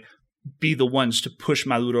might be the ones to push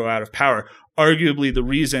Maduro out of power. Arguably the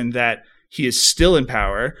reason that he is still in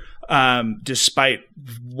power, despite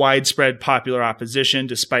widespread popular opposition,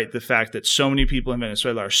 despite the fact that so many people in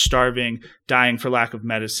Venezuela are starving, dying for lack of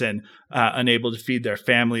medicine, unable to feed their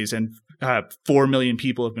families, and 4 million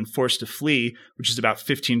people have been forced to flee, which is about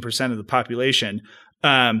 15% of the population.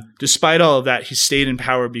 Despite all of that, he stayed in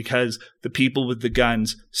power because the people with the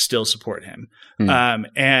guns still support him.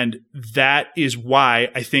 And that is why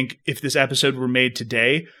I think if this episode were made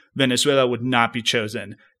today, Venezuela would not be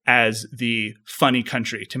chosen as the funny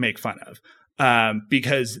country to make fun of,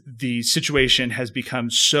 because the situation has become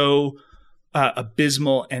so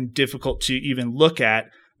abysmal and difficult to even look at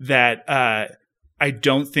that I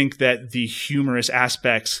don't think that the humorous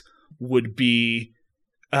aspects would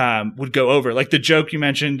go over. Like the joke you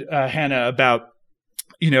mentioned, Hannah, about,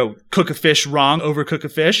 cook a fish wrong, overcook a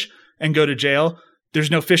fish and go to jail.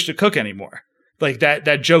 There's no fish to cook anymore. Like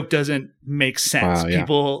that joke doesn't make sense. Wow, yeah.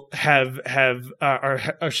 People are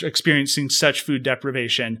experiencing such food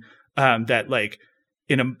deprivation that like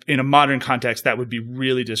in a modern context, that would be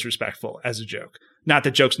really disrespectful as a joke. Not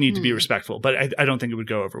that jokes need to be respectful, but I don't think it would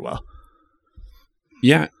go over well.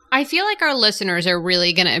 Yeah. I feel like our listeners are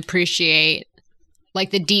really going to appreciate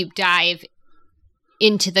like the deep dive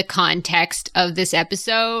into the context of this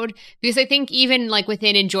episode, because I think even like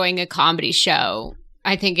within enjoying a comedy show,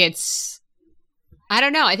 I think it's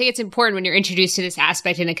important when you're introduced to this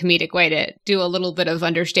aspect in a comedic way to do a little bit of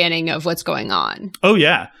understanding of what's going on. Oh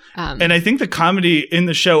yeah. And I think the comedy in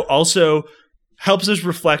the show also helps us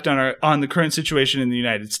reflect on the current situation in the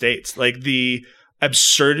United States, like the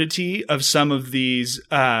absurdity of some of these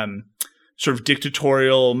sort of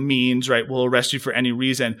dictatorial means, right? We'll arrest you for any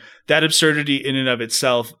reason. That absurdity in and of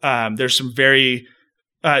itself, there's some very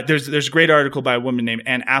there's a great article by a woman named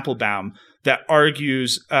Anne Applebaum that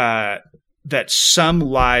argues that some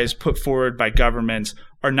lies put forward by governments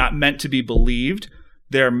are not meant to be believed.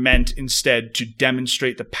 They're meant instead to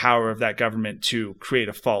demonstrate the power of that government to create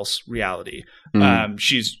a false reality.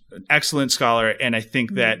 She's an excellent scholar, and I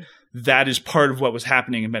think that is part of what was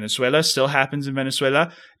happening in Venezuela, still happens in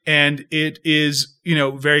Venezuela. And it is,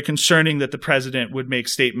 very concerning that the president would make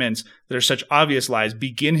statements that are such obvious lies,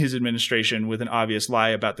 begin his administration with an obvious lie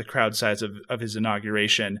about the crowd size of his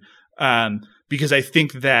inauguration. Because I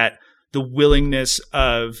think that the willingness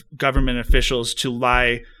of government officials to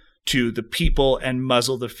lie to the people and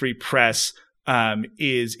muzzle the free press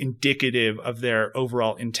is indicative of their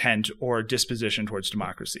overall intent or disposition towards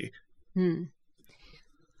democracy.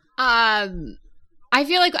 I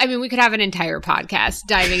feel like, we could have an entire podcast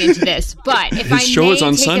diving into this, but if His show is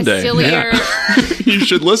on Sunday. You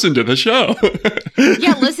should listen to the show.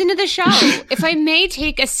 Yeah, listen to the show. If I may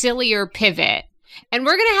take a sillier pivot, and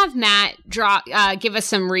we're going to have Matt give us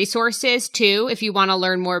some resources too, if you want to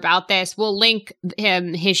learn more about this. We'll link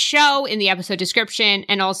his show in the episode description,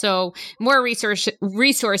 and also more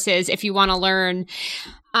resources if you want to learn.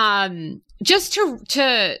 Just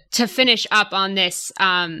to finish up on this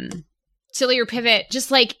sillier pivot, just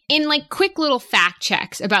like in like quick little fact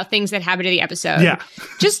checks about things that happened in the episode. Yeah.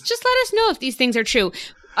 Just let us know if these things are true.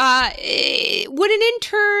 Would an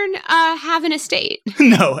intern have an estate?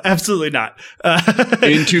 No, absolutely not.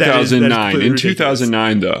 In 2009. In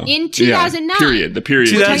 2009, though. In 2009. Yeah, period. The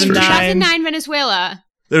period. 2009 Venezuela.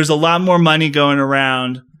 There's a lot more money going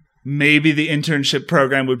around. Maybe the internship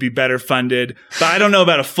program would be better funded. But I don't know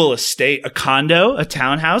about a full estate. A condo? A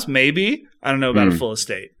townhouse? Maybe. I don't know about a full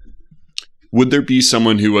estate. Would there be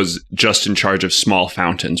someone who was just in charge of small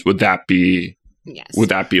fountains? Would that be... Yes. Would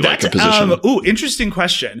that be like a position? Interesting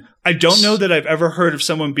question. I don't know that I've ever heard of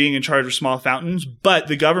someone being in charge of small fountains, but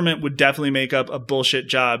the government would definitely make up a bullshit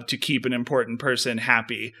job to keep an important person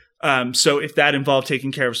happy. So if that involved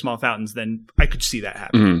taking care of small fountains, then I could see that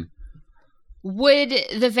happen. Would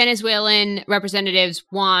the Venezuelan representatives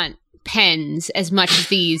want pens as much as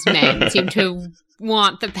these men seem to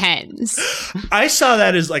want the pens? I saw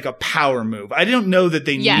that as like a power move. I didn't know that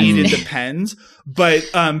they needed the pens, but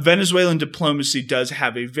Venezuelan diplomacy does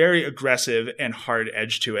have a very aggressive and hard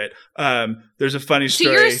edge to it. There's a funny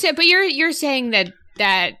story. But you're saying that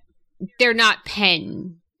they're not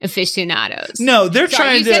pen aficionados. No, they're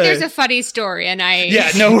trying to. You said there's a funny story, and I.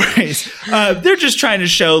 Yeah, no worries. They're just trying to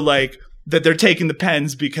show like that they're taking the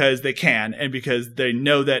pens because they can and because they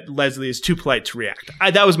know that Leslie is too polite to react.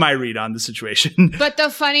 That was my read on the situation. But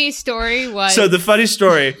the funny story was... So the funny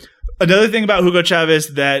story, another thing about Hugo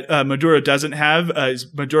Chavez that Maduro doesn't have is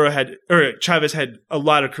Chavez had a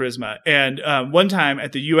lot of charisma. And one time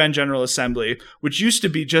at the UN General Assembly, which used to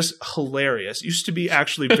be just hilarious, used to be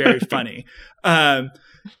actually very funny,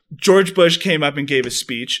 George Bush came up and gave a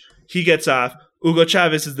speech. He gets off. Hugo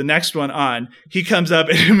Chavez is the next one on. He comes up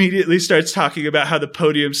and immediately starts talking about how the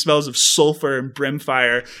podium smells of sulfur and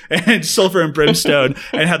brimfire and sulfur and brimstone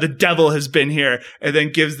and how the devil has been here, and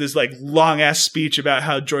then gives this like long ass speech about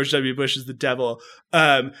how George W. Bush is the devil.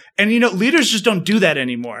 And leaders just don't do that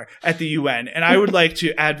anymore at the UN. And I would like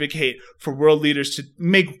to advocate for world leaders to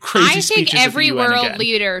make crazy speeches. I think every at the UN world again.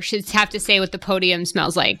 leader should have to say what the podium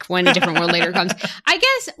smells like when a different world leader comes. I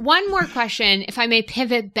guess one more question, if I may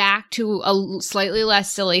pivot back to a slightly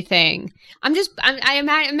less silly thing. I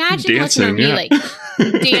imagine listening to me like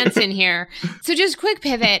dancing here. So just quick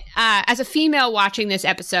pivot. As a female watching this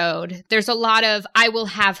episode, there's a lot of "I will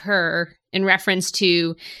have her" in reference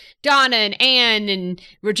to Donna and Anne and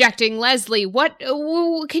rejecting Leslie. What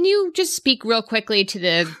can you just speak real quickly to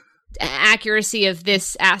the accuracy of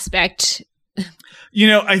this aspect?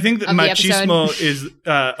 I think that machismo is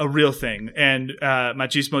a real thing, and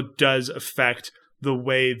machismo does affect the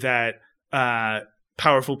way that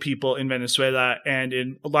powerful people in Venezuela and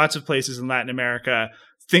in lots of places in Latin America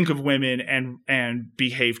think of women and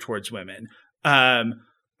behave towards women.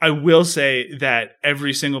 I will say that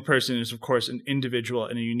every single person is, of course, an individual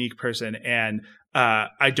and a unique person. And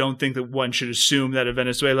I don't think that one should assume that a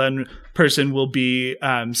Venezuelan person will be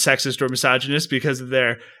sexist or misogynist because of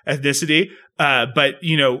their ethnicity. But,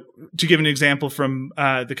 you know, to give an example from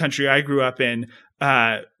the country I grew up in,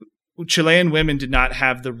 Chilean women did not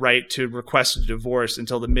have the right to request a divorce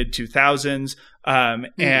until the mid-2000s.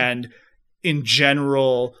 And in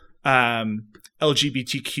general,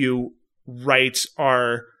 LGBTQ rights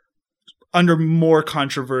are under more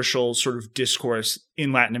controversial sort of discourse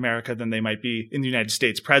in Latin America than they might be in the United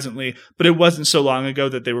States presently. But it wasn't so long ago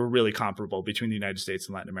that they were really comparable between the United States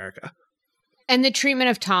and Latin America. And the treatment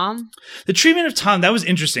of Tom? The treatment of Tom, that was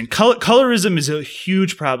interesting. Colorism is a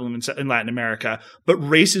huge problem in Latin America, but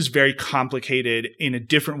race is very complicated in a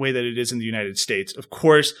different way than it is in the United States. Of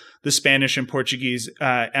course, the Spanish and Portuguese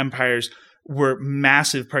empires were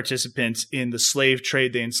massive participants in the slave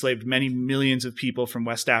trade. They enslaved many millions of people from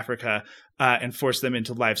West Africa and forced them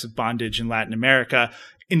into lives of bondage in Latin America.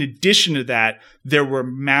 In addition to that, there were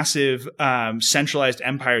massive centralized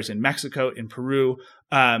empires in Mexico, in Peru,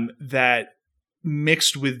 that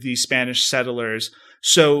mixed with the Spanish settlers.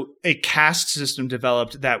 So a caste system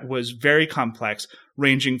developed that was very complex,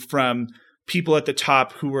 ranging from people at the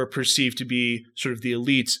top who were perceived to be sort of the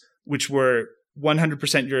elites, which were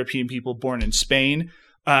 100% European people born in Spain,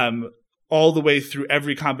 all the way through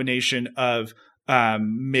every combination of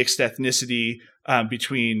mixed ethnicity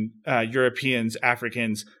between Europeans,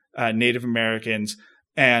 Africans, Native Americans,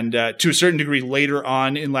 and to a certain degree later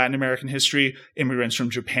on in Latin American history, immigrants from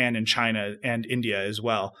Japan and China and India as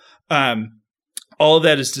well. All of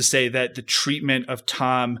that is to say that the treatment of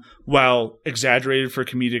Tom, while exaggerated for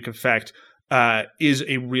comedic effect, is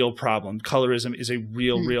a real problem. Colorism is a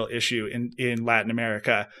real issue in Latin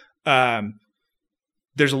America.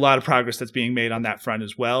 There's a lot of progress that's being made on that front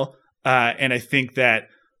as well. And I think that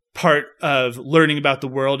part of learning about the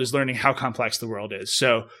world is learning how complex the world is.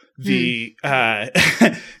 So even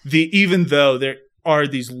though there are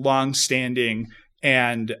these long-standing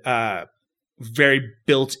and very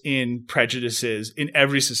built-in prejudices in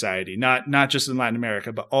every society, not just in Latin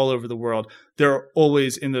America, but all over the world, there are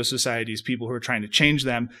always in those societies people who are trying to change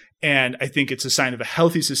them. And I think it's a sign of a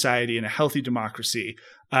healthy society and a healthy democracy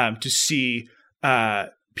to see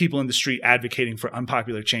people in the street advocating for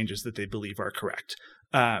unpopular changes that they believe are correct.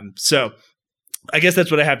 So I guess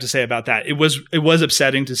that's what I have to say about that. It was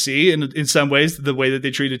upsetting to see in some ways the way that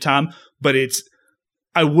they treated Tom, but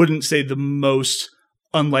I wouldn't say the most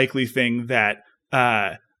unlikely thing that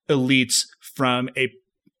elites from a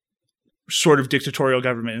sort of dictatorial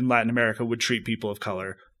government in Latin America would treat people of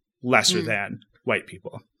color lesser than white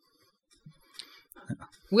people.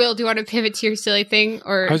 Will, do you want to pivot to your silly thing?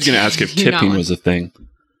 Or I was going to ask if tipping was a thing.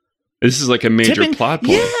 This is like a major plot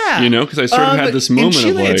point, you know, because I sort of had this moment in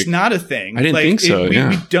Chile, of like, it's not a thing. I didn't think so.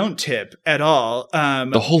 We don't tip at all.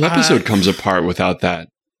 The whole episode comes apart without that.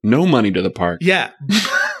 No money to the park. Yeah.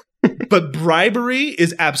 But bribery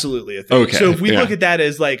is absolutely a thing. Okay, so if we look at that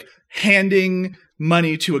as like handing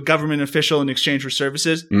money to a government official in exchange for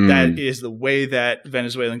services, that is the way that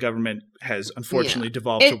Venezuelan government has unfortunately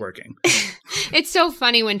devolved to working. It's so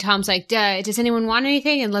funny when Tom's like, does anyone want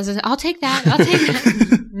anything? And Leslie's like, I'll take that.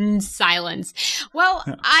 Silence. Well,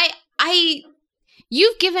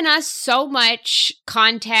 you've given us so much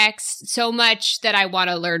context, so much that I want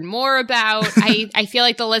to learn more about. I feel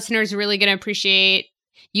like the listeners are really going to appreciate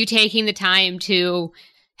you taking the time to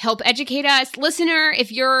help educate us. Listener,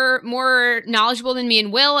 if you're more knowledgeable than me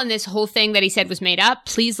and Will, and this whole thing that he said was made up,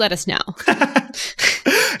 please let us know.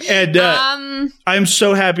 And I'm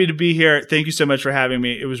so happy to be here. Thank you so much for having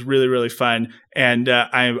me. It was really, really fun. And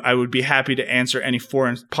I would be happy to answer any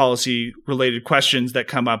foreign policy related questions that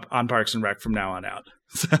come up on Parks and Rec from now on out.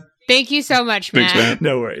 Thank you so much, Matt. Thanks, Matt.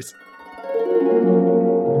 No worries.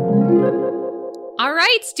 All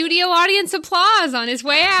right, studio audience applause on his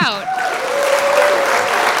way out.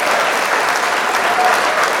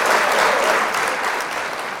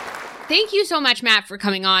 Thank you so much, Matt, for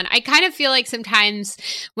coming on. I kind of feel like sometimes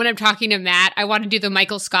when I'm talking to Matt, I want to do the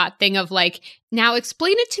Michael Scott thing of like, now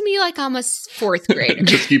explain it to me like I'm a fourth grader.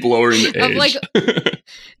 Just keep lowering the age. Like,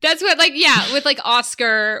 that's what, like, yeah, with like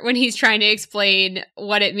Oscar, when he's trying to explain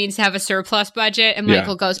what it means to have a surplus budget, and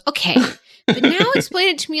Michael goes, okay, but now explain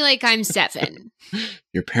it to me like I'm 7.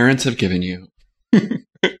 Your parents have given you.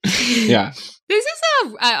 Yeah. This is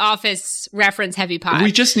a Office reference heavy pod.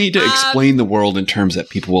 We just need to explain the world in terms that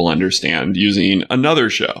people will understand using another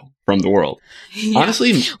show from the world. Yeah.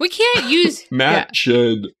 Honestly, we can't use Matt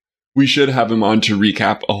we should have him on to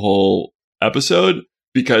recap a whole episode,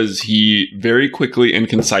 because he very quickly and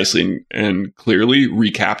concisely and clearly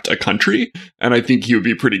recapped a country. And I think he would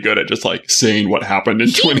be pretty good at just like saying what happened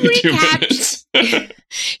in 22 minutes.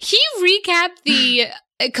 He recapped the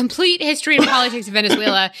complete history and politics of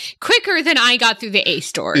Venezuela quicker than I got through the A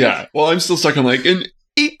story. Yeah. Well, I'm still stuck on like, and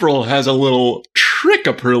April has a little trick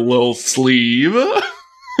up her little sleeve.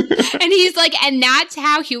 And he's like, and that's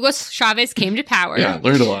how Hugo Chavez came to power. Yeah,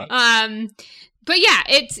 learned a lot. But yeah,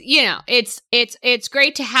 it's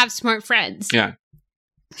great to have smart friends. Yeah.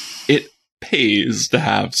 It pays to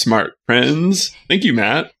have smart friends. Thank you,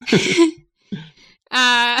 Matt.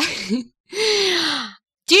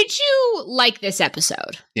 Did you like this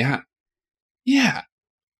episode? Yeah. Yeah.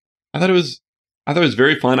 I thought it was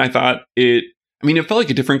very fun. I thought it felt like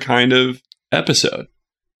a different kind of episode.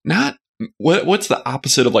 Not what's the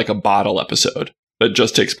opposite of like a bottle episode that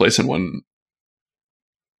just takes place in one,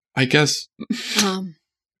 I guess.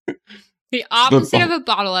 The opposite of a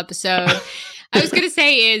bottle episode, I was going to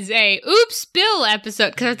say, is a oops, Bill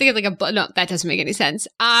episode. Because I think it's like no, that doesn't make any sense.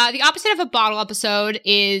 The opposite of a bottle episode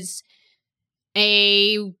is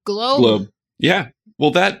a globe. Yeah.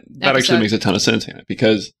 Well, that actually makes a ton of sense, Hannah,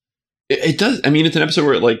 because it does. I mean, it's an episode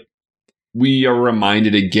where like we are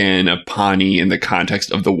reminded again of Pawnee in the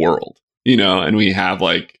context of the world, and we have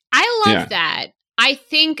like. I love that. I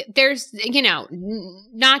think there's,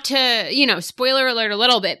 not to, spoiler alert a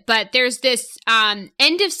little bit, but there's this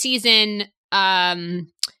end of season, I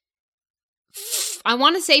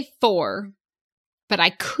want to say 4, but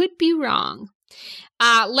I could be wrong.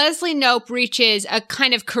 Leslie Knope reaches a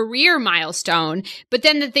kind of career milestone, but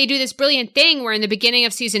then that they do this brilliant thing where in the beginning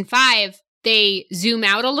of season 5, they zoom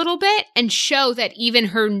out a little bit and show that even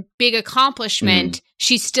her big accomplishment,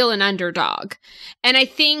 she's still an underdog. And I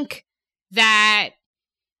think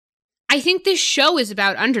this show is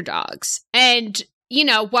about underdogs. And,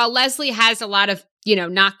 while Leslie has a lot of,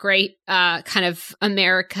 not great kind of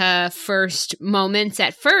America first moments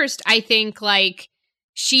at first, I think like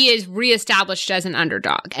she is reestablished as an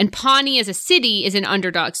underdog. And Pawnee as a city is an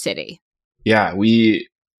underdog city. Yeah,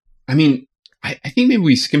 I think maybe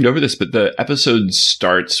we skimmed over this, but the episode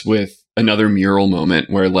starts with another mural moment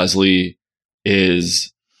where Leslie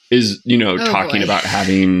is talking about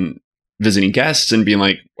having visiting guests and being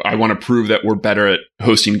like, I want to prove that we're better at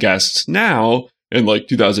hosting guests now in like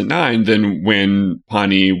 2009 than when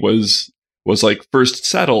Pawnee was like first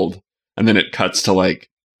settled. And then it cuts to like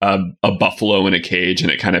a buffalo in a cage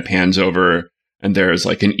and it kind of pans over and there's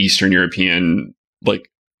like an Eastern European,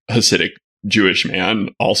 like Hasidic Jewish man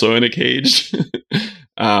also in a cage.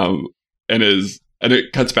 And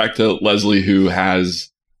it cuts back to Leslie, who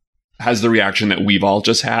has the reaction that we've all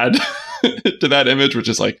just had to that image, which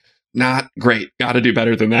is like, not great. Got to do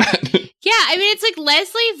better than that. Yeah, I mean, it's like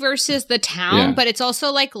Leslie versus the town, but it's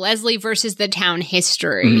also like Leslie versus the town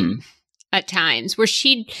history at times, where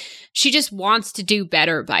she just wants to do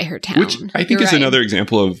better by her town. Which I think is another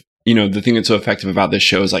example of, the thing that's so effective about this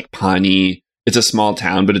show is like Pawnee. It's a small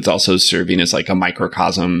town, but it's also serving as like a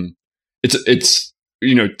microcosm. It's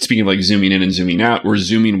speaking of like zooming in and zooming out, we're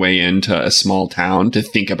zooming way into a small town to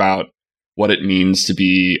think about what it means to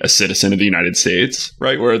be a citizen of the United States,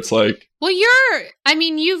 right? Where it's like, well,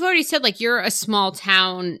 you've already said like you're a small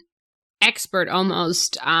town expert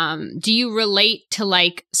almost. Do you relate to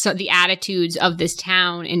like the attitudes of this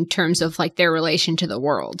town in terms of like their relation to the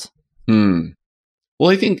world? Well,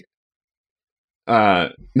 I think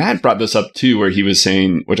Matt brought this up too, where he was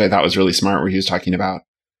saying, which I thought was really smart, where he was talking about,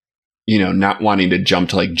 not wanting to jump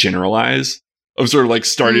to like generalize. Of sort of like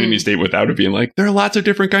starting a new state without it being like, there are lots of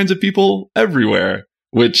different kinds of people everywhere,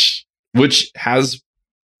 which has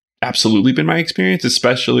absolutely been my experience,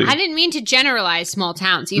 especially. I didn't mean to generalize small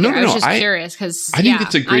towns either. I was just curious because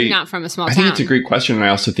I'm not from a small town. I think it's a great question. And I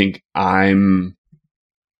also think I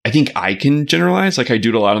can generalize. Like I do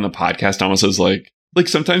it a lot on the podcast, almost as like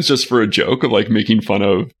sometimes just for a joke of like making fun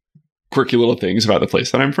of quirky little things about the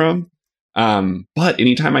place that I'm from. But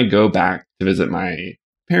anytime I go back to visit my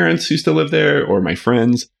parents who still live there or my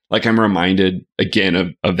friends, like I'm reminded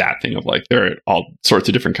again of that thing of like there are all sorts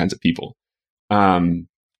of different kinds of people.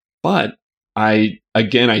 But I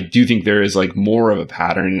do think there is like more of a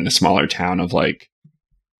pattern in a smaller town of like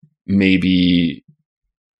maybe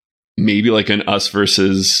like an us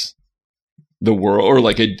versus the world, or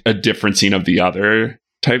like a differencing of the other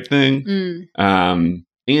type thing.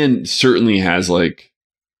 And certainly has like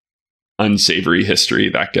unsavory history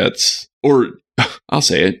that gets, or I'll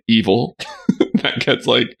say it, evil that gets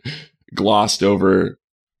like glossed over.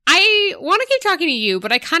 I want to keep talking to you,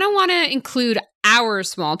 but I kind of want to include our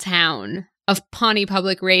small town of Pawnee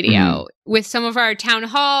Public Radio with some of our town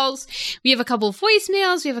halls. We have a couple of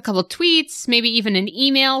voicemails. We have a couple of tweets, maybe even an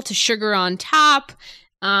email to Sugar on Top.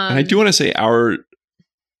 And I do want to say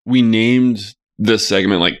we named this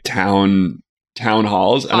segment like town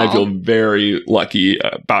halls, and I feel very lucky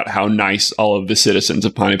about how nice all of the citizens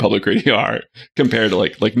of Pawnee Public Radio are compared to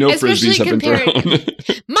like no frisbees have been thrown.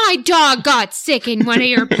 My dog got sick in one of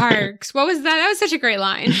your parks. What was that? That was such a great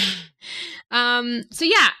line. So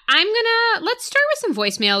yeah, let's start with some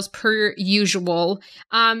voicemails per usual.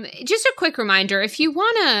 Just a quick reminder, if you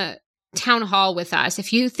want to town hall with us,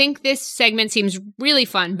 if you think this segment seems really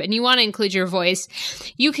fun and you want to include your voice,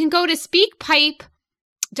 you can go to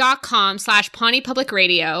speakpipe.com/Pawnee Public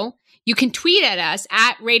Radio. You can tweet at us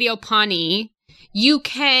at Radio Pawnee. You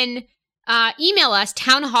can email us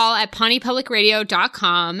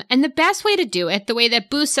townhall@pawneepublicradio.com. And the best way to do it, the way that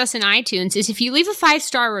boosts us in iTunes, is if you leave a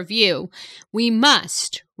 5-star review, we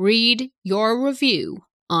must read your review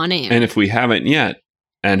on air. And if we haven't yet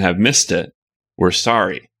and have missed it, we're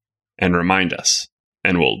sorry. And remind us,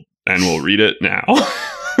 and we'll read it now.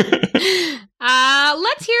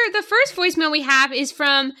 Let's hear the first voicemail we have is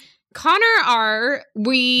from Connor R.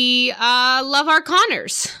 We love our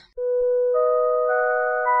Connors.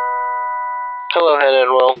 Hello, Hannah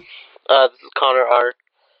and Will. This is Connor R.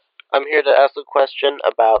 I'm here to ask a question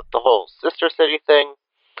about the whole sister city thing.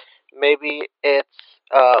 Maybe it's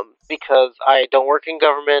because I don't work in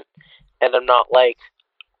government and I'm not like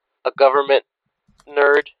a government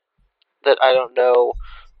nerd that I don't know.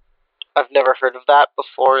 I've never heard of that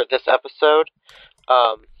before this episode.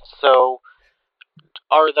 So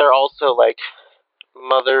are there also like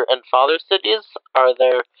mother and father cities? Are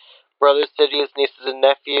there brother cities, nieces and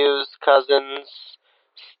nephews, cousins,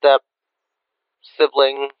 step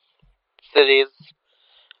sibling cities?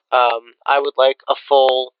 I would like a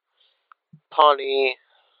full Pawnee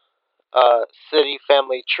city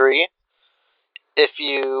family tree if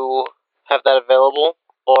you have that available,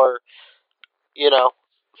 or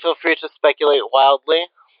feel free to speculate wildly.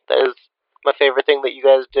 That is my favorite thing that you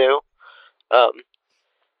guys do.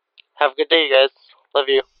 Have a good day, you guys. Love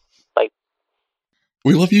you. Bye.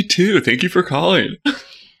 We love you too. Thank you for calling.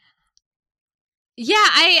 Yeah,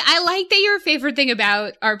 I like that your favorite thing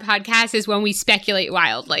about our podcast is when we speculate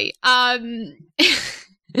wildly. I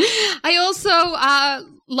also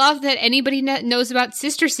love that anybody knows about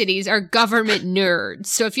sister cities are government nerds.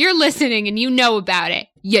 So if you're listening and you know about it,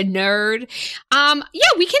 you nerd.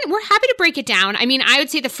 We're happy to break it down. I mean, I would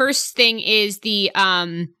say the first thing is the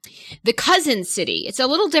cousin city. It's a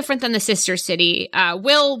little different than the sister city.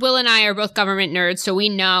 Will and I are both government nerds, so we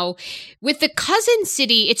know. With the cousin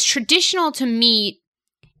city, it's traditional to meet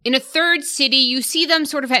in a third city. You see them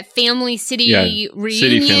sort of at family city reunions.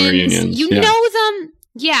 City family reunions. You know them.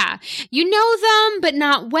 Yeah. You know them, but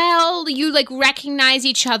not well. You recognize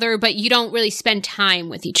each other, but you don't really spend time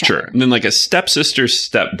with each other. Sure. And then like a stepsister,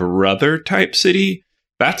 stepbrother type city,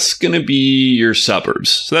 that's going to be your suburbs.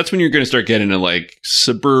 So that's when you're going to start getting into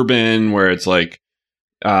suburban, where it's you're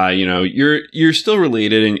still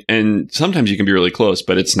related and sometimes you can be really close,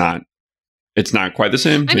 but it's not quite the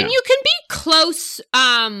same. I mean, you can be close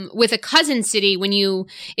with a cousin city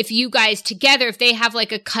if you guys together, if they have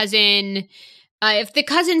a cousin. If the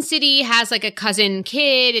cousin city has a cousin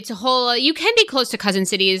kid, you can be close to cousin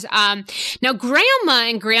cities. Now grandma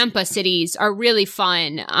and grandpa cities are really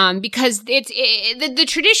fun, because the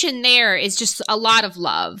tradition there is just a lot of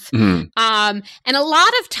love. Mm-hmm. And a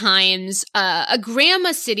lot of times, a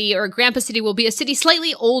grandma city or a grandpa city will be a city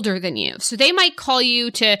slightly older than you. So they might call you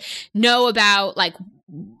to know about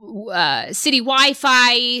city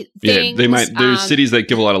Wi-Fi things. Yeah, they might, there's cities that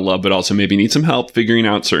give a lot of love, but also maybe need some help figuring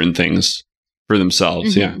out certain things for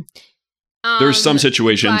themselves. Mm-hmm. Yeah. There's some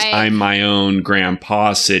situations, I'm my own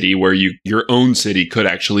grandpa city, where your own city could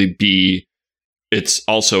actually be, it's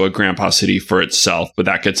also a grandpa city for itself, but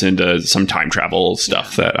that gets into some time travel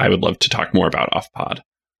stuff that I would love to talk more about off pod.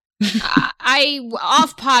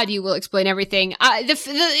 Off pod, you will explain everything. I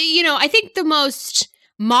think the most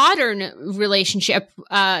modern relationship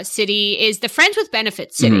city is the Friends with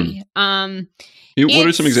Benefits city. Mm-hmm. What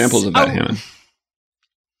are some examples of that, Hannah?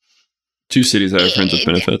 Two cities that are Friends with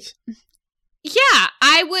Benefits. Yeah,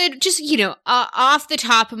 I would just, off the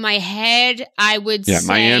top of my head, I would say...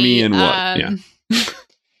 Miami and what? Yeah.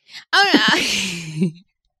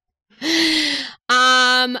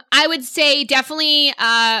 I would say definitely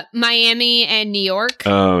Miami and New York.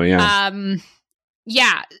 Oh, yeah.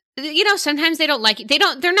 Yeah. Sometimes they don't like it.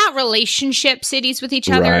 They're not relationship cities with each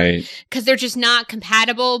other because they're just not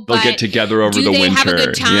compatible. But they'll get together over the winter. Do they have a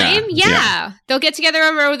good time? Yeah. They'll get together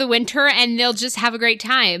over the winter and they'll just have a great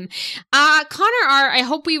time. Connor R., I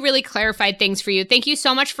hope we really clarified things for you. Thank you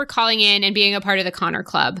so much for calling in and being a part of the Connor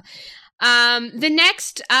Club. The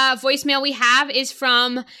next voicemail we have is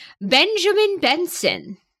from Benjamin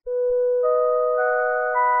Benson.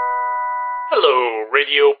 Hello,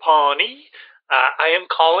 Radio Pawnee. I am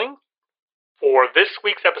calling for this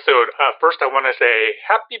week's episode. First, I want to say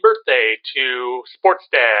happy birthday to Sports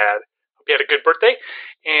Dad. Hope you had a good birthday.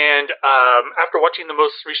 And after watching the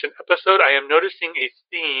most recent episode, I am noticing a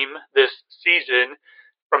theme this season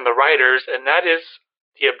from the writers, and that is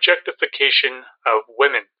the objectification of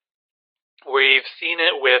women. We've seen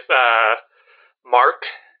it with Mark,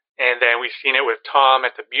 and then we've seen it with Tom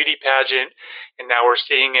at the beauty pageant, and now we're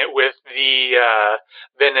seeing it with the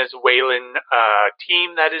Venezuelan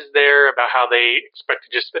team that is there about how they expect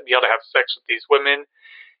to just be able to have sex with these women.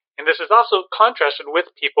 And this is also contrasted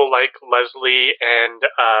with people like Leslie and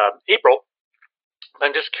April.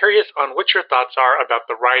 I'm just curious on what your thoughts are about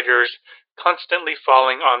the writers constantly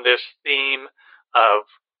falling on this theme of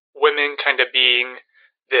women kind of being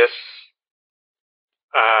this,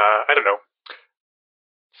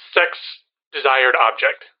 sex-desired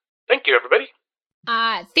object. Thank you, everybody.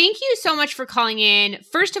 Thank you so much for calling in.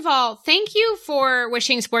 First of all, thank you for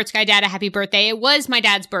wishing Sports Guy Dad a happy birthday. It was my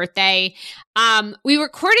dad's birthday. We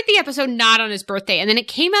recorded the episode not on his birthday, and then it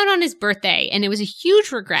came out on his birthday, and it was a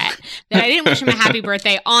huge regret that I didn't wish him a happy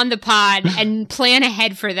birthday on the pod and plan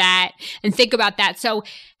ahead for that and think about that. So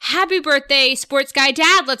happy birthday, Sports Guy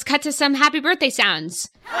Dad. Let's cut to some happy birthday sounds.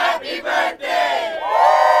 Happy birthday!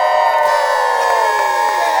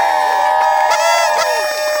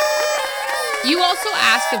 You also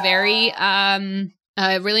asked a very,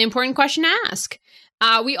 really important question to ask.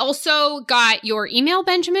 We also got your email,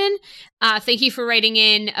 Benjamin. Thank you for writing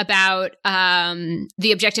in about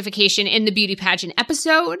the objectification in the beauty pageant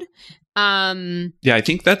episode. I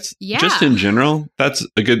think that's just in general. That's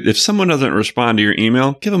a good. If someone doesn't respond to your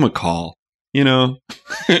email, give them a call.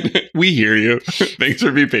 We hear you. Thanks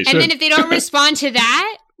for being patient. And then if they don't respond to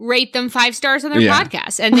that, rate them 5 stars on their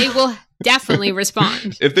podcast, and they will definitely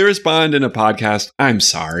respond. If they respond in a podcast, I'm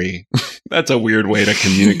sorry. That's a weird way to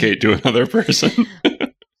communicate to another person.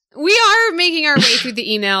 We are making our way through the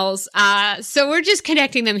emails, so we're just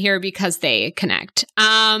connecting them here because they connect.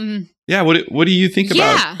 What do you think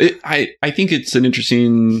about it? I think it's an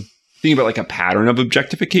interesting thing about like a pattern of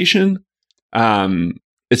objectification,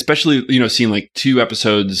 especially seeing like 2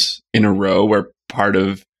 episodes in a row where part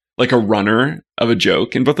of like a runner of a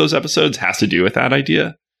joke in both those episodes has to do with that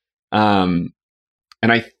idea. And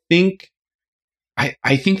I think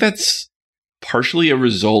that's partially a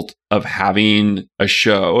result of having a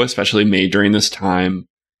show, especially made during this time,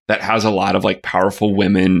 that has a lot of like powerful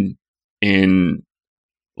women in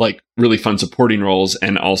like really fun supporting roles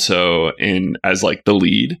and also in as like the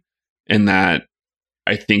lead. And that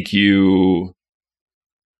I think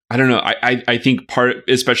I think part,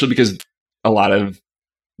 especially because a lot of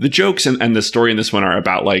the jokes and the story in this one are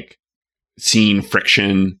about like seeing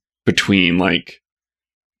friction between like,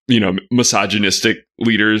 misogynistic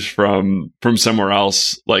leaders from somewhere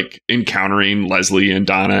else, like encountering Leslie and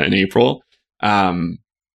Donna and April.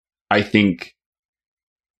 I think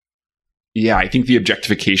the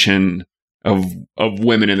objectification of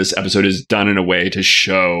women in this episode is done in a way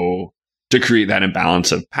to create that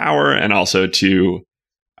imbalance of power and also to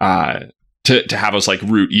have us like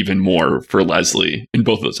root even more for Leslie in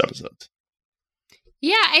both of those episodes.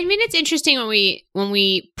 Yeah, I mean, it's interesting when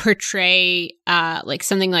we portray like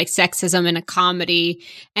something like sexism in a comedy,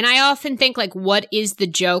 and I often think like, what is the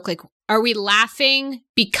joke? Like, are we laughing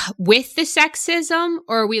with the sexism,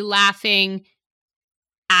 or are we laughing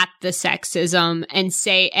at the sexism and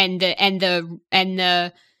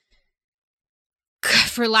the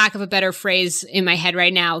for lack of a better phrase in my head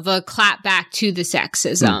right now, the clap back to the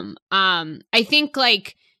sexism? I think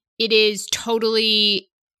like it is totally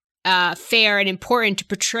fair and important to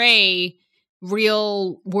portray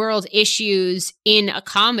real world issues in a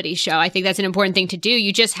comedy show. I think that's an important thing to do.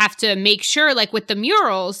 You just have to make sure, like with the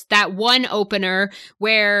murals, that one opener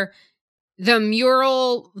where the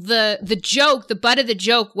mural, the joke, the butt of the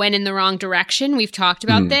joke went in the wrong direction. We've talked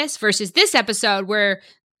about this versus this episode where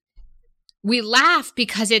we laugh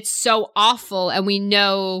because it's so awful and we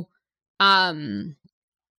know,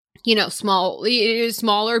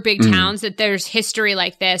 smaller big towns that there's history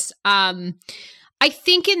like this. I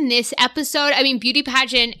think in this episode, I mean, Beauty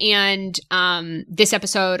Pageant and this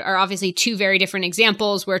episode are obviously two very different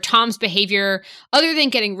examples where Tom's behavior, other than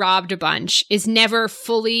getting robbed a bunch, is never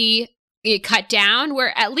fully cut down,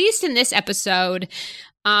 where at least in this episode,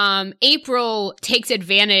 April takes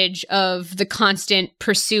advantage of the constant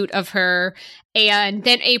pursuit of her, and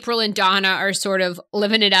then April and Donna are sort of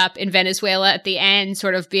living it up in Venezuela at the end,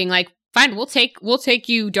 sort of being like, fine, we'll take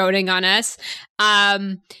you doting on us.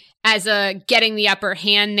 As a getting the upper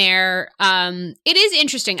hand there. It is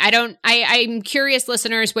interesting. I'm curious,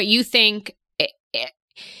 listeners, what you think.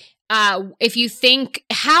 If you think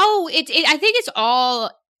how I think it's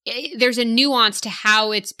all, there's a nuance to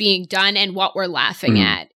how it's being done and what we're laughing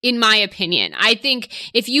at, in my opinion. I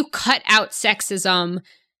think if you cut out sexism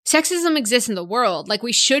exists in the world. Like,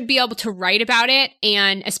 we should be able to write about it.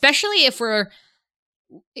 And especially if we're,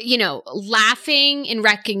 laughing in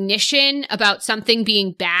recognition about something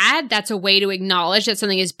being bad, that's a way to acknowledge that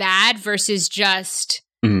something is bad versus just,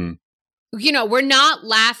 we're not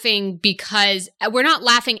laughing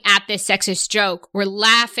at this sexist joke. We're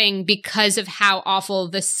laughing because of how awful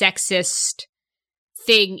the sexist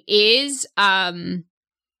thing is.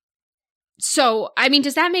 So, I mean,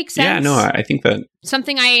 does that make sense? Yeah, no, I think that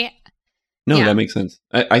that makes sense.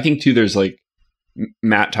 I think too, there's like,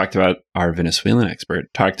 Matt talked about, our Venezuelan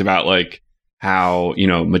expert talked about like how,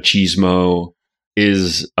 machismo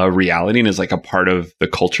is a reality and is like a part of the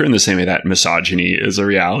culture in the same way that misogyny is a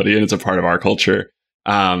reality and it's a part of our culture.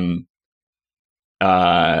 And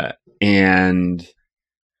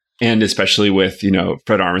especially with,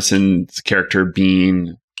 Fred Armisen's character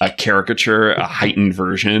being a caricature, a heightened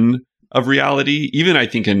version of reality, even I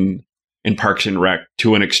think in Parks and Rec,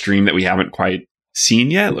 to an extreme that we haven't quite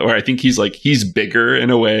seen yet, or I think he's bigger in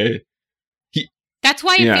a way. That's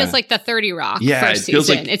why it feels like the 30 Rock first feels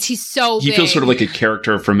season. like he's so big. He feels sort of like a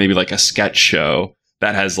character from maybe like a sketch show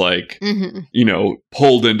that has like,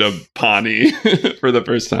 pulled into Pawnee for the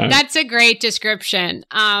first time. That's a great description.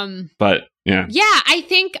 But yeah. Yeah, I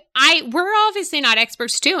think we're obviously not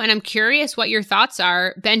experts too, and I'm curious what your thoughts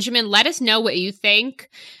are. Benjamin, let us know what you think.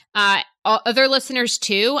 Other listeners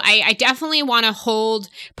too. I definitely want to hold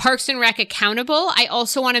Parks and Rec accountable. I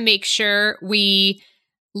also want to make sure we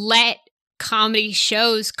let comedy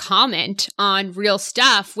shows comment on real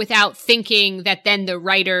stuff without thinking that then the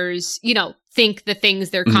writers, think the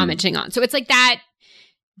things they're commenting on. So it's like that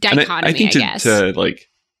dichotomy, I think to like,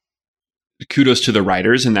 kudos to the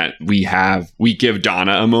writers in that we give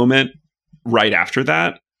Donna a moment right after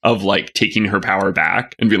that of like taking her power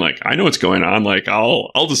back and being like, I know what's going on. Like, I'll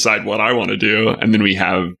decide what I want to do. And then we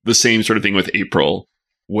have the same sort of thing with April,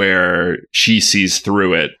 where she sees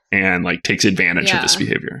through it and like takes advantage of this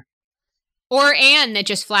behavior. Or Anne that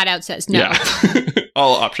just flat out says no. Yeah.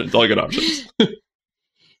 All good options.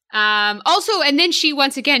 Also, and then she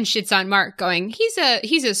once again shits on Mark, going, he's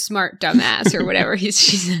a smart dumbass or whatever she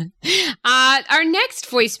said. Our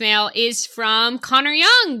next voicemail is from Connor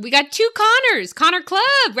Young. We got two Connors. Connor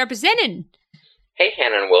Club representing. Hey,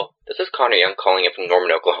 Hannah and Will. This is Connor Young calling in from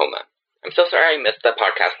Norman, Oklahoma. I'm so sorry I missed the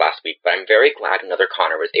podcast last week, but I'm very glad another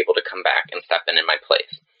Connor was able to come back and step in my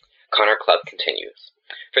place. Connor Club continues.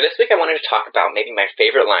 For this week, I wanted to talk about maybe my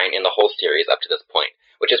favorite line in the whole series up to this point,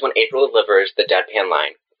 which is when April delivers the deadpan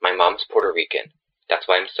line, "My mom's Puerto Rican. That's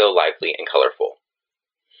why I'm so lively and colorful."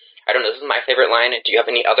 I don't know, this is my favorite line. Do you have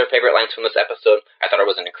any other favorite lines from this episode? I thought it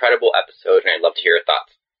was an incredible episode, and I'd love to hear your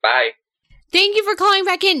thoughts. Bye. Thank you for calling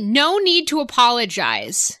back in. No need to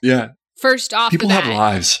apologize. Yeah. First off, people have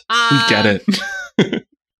lives. We get it.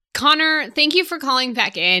 Connor, thank you for calling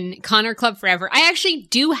back in. Connor Club Forever. I actually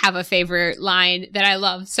do have a favorite line that I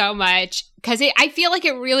love so much because I feel like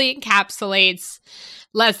it really encapsulates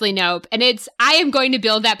Leslie Knope, and it's, I am going to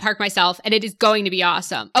build that park myself, and it is going to be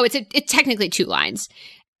awesome. Oh, it's technically two lines.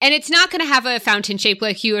 And it's not going to have a fountain shaped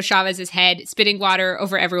like Hugo Chavez's head, spitting water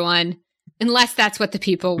over everyone, unless that's what the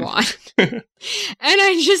people want. And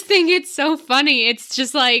I just think it's so funny. It's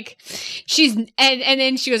just like, and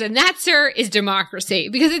then she goes, and that, sir, is democracy.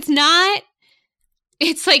 Because it's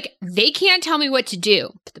like, they can't tell me what to do.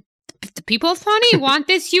 But the people of Pawnee want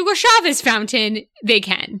this Hugo Chavez fountain, they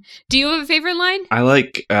can. Do you have a favorite line? I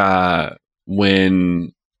like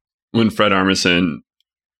when Fred Armisen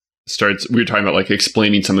starts, we were talking about like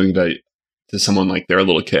explaining something to someone like they're a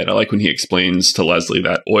little kid. I like when he explains to Leslie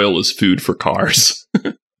that oil is food for cars.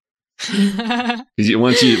 Because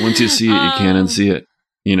once you see it, you can't unsee it.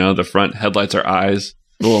 The front headlights are eyes,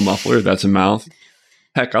 the little muffler, that's a mouth.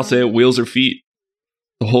 Heck, I'll say it, wheels are feet.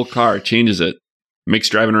 The whole car changes it. Makes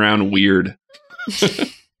driving around weird.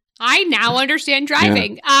 I now understand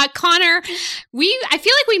driving. Yeah. Connor, I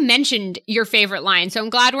feel like we mentioned your favorite line, so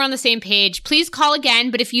I'm glad we're on the same page. Please call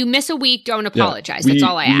again, but if you miss a week, don't apologize. That's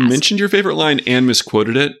all I ask. You mentioned your favorite line and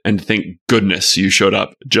misquoted it, and thank goodness you showed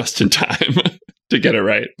up just in time to get it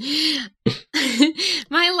right.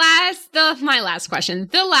 My last question.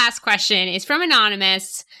 The last question is from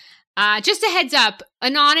Anonymous. Just a heads up,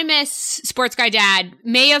 Anonymous Sports Guy Dad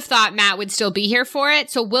may have thought Matt would still be here for it,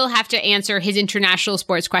 so we'll have to answer his international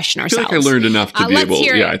sports question ourselves. I feel like I learned enough to be able.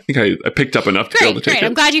 Yeah, I think I picked up enough to be able to take it. Great.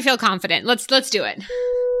 I'm glad you feel confident. Let's do it.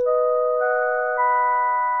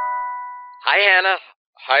 Hi, Hannah.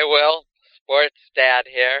 Hi, Will. Sports Dad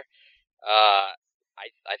here.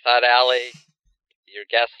 I thought Allie, your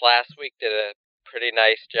guest last week, did a pretty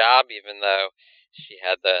nice job, even though she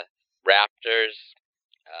had the Raptors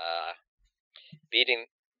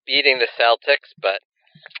beating the Celtics, but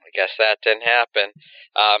I guess that didn't happen.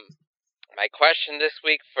 My question this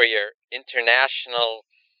week for your international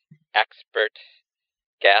expert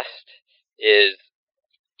guest is,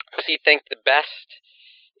 who do you think the best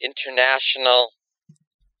international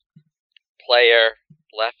player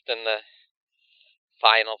left in the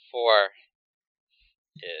Final Four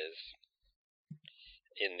is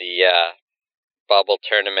in the bubble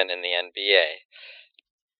tournament in the NBA?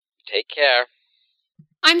 Take care.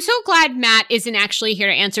 I'm so glad Matt isn't actually here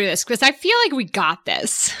to answer this, because I feel like we got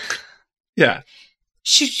this. Yeah.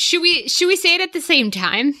 Should we say it at the same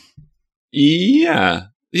time? Yeah.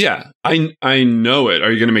 I know it.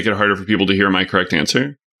 Are you going to make it harder for people to hear my correct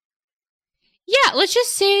answer? Yeah, let's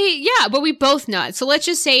just say, but we both know it. So let's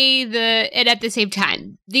just say it at the same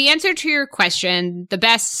time. The answer to your question, the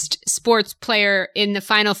best sports player in the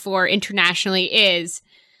Final Four internationally is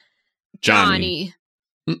Johnny.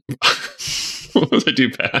 What was I do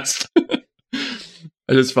past?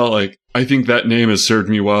 I just felt like, I think that name has served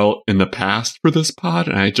me well in the past for this pod,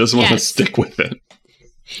 and I just want to stick with it.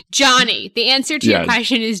 Johnny. The answer to your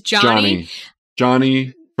question is Johnny.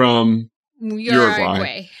 Johnny from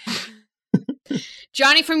Uruguay.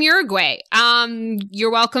 Johnny from Uruguay.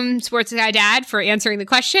 You're welcome, Sports Guy Dad, for answering the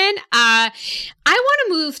question. I want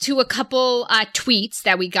to move to a couple tweets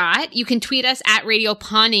that we got. You can tweet us at Radio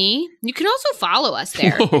Pawnee. You can also follow us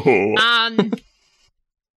there.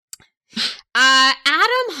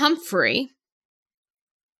 Adam Humphrey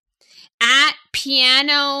at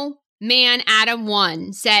Piano Man Adam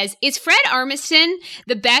 1 says, is Fred Armisen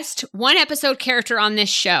the best one-episode character on this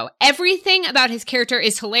show? Everything about his character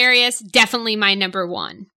is hilarious. Definitely my number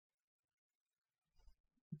one.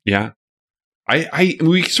 Yeah.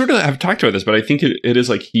 We sort of have talked about this, but I think it is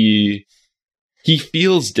like he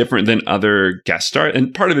feels different than other guest stars.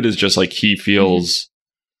 And part of it is just like he feels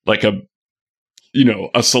like a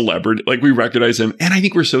celebrity. Like we recognize him. And I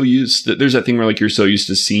think we're so used to, there's that thing where like you're so used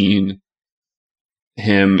to seeing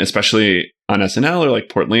him, especially on SNL or like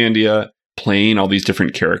Portlandia, playing all these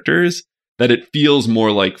different characters, that it feels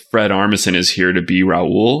more like Fred Armisen is here to be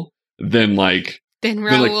Raul than Raul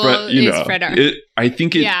is Fred Armisen. I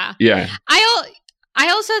think it. Yeah. I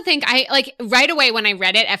also think right away when I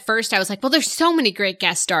read it at first I was like, well, there's so many great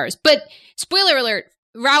guest stars, but spoiler alert,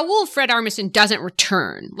 Raul Fred Armisen doesn't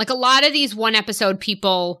return. Like a lot of these one episode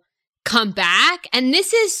people come back, and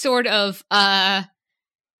this is sort of a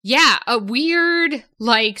weird,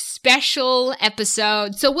 like, special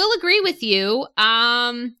episode. So we'll agree with you.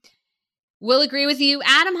 Adam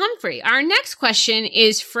Humphrey. Our next question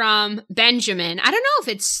is from Benjamin. I don't know if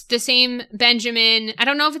it's the same Benjamin. I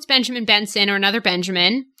don't know if it's Benjamin Benson or another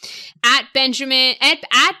Benjamin. At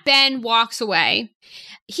Ben Walks Away.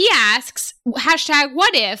 He asks,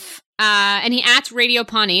 #what if, and he adds Radio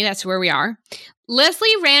Pawnee, that's where we are. Leslie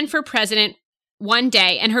ran for president one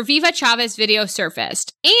day and her Viva Chavez video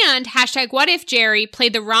surfaced. And #what if Jerry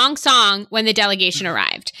played the wrong song when the delegation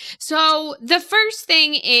arrived. So the first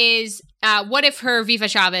thing is, what if her Viva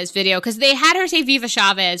Chavez video, because they had her say Viva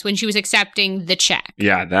Chavez when she was accepting the check.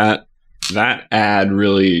 Yeah, that ad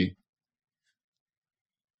really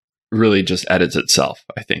just edits itself,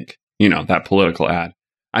 I think. That political ad.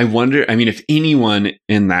 I wonder, if anyone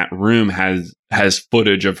in that room has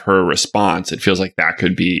footage of her response, it feels like that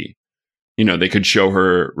could be, they could show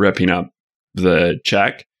her ripping up the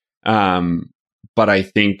check. But I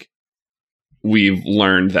think we've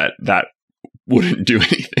learned that wouldn't do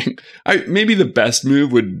anything. Maybe the best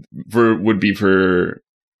move would be for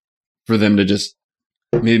them to just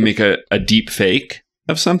maybe make a deep fake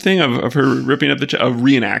of something of her ripping up the check, a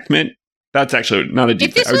reenactment That's actually not a deep.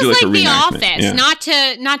 If this I would was do like a The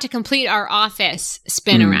Office, not to complete our Office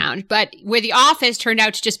spin around, but where The Office turned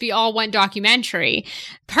out to just be all one documentary,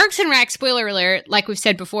 Parks and Rec, spoiler alert, like we've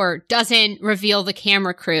said before, doesn't reveal the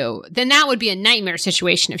camera crew, then that would be a nightmare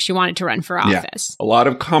situation if she wanted to run for office. A lot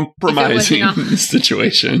of compromising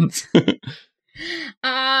situations.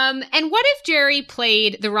 And what if Jerry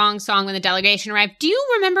played the wrong song when the delegation arrived? Do you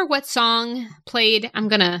remember what song played? I'm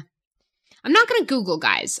not gonna Google,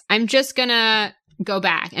 guys. I'm just gonna go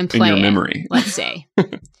back and play in your memory. Let's say.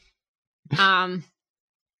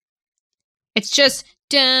 It's just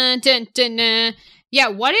dun dun dun dun. Yeah,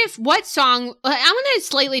 what song I'm gonna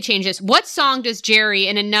slightly change this. What song does Jerry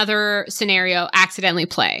in another scenario accidentally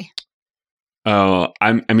play? Oh,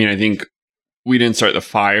 I think We Didn't Start the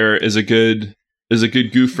Fire is a good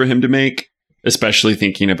goof for him to make, especially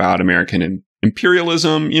thinking about American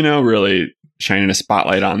imperialism, really shining a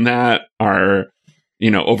spotlight on that, are,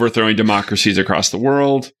 overthrowing democracies across the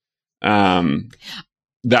world.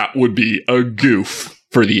 That would be a goof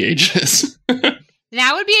for the ages.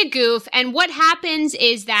 That would be a goof. And what happens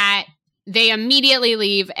is that they immediately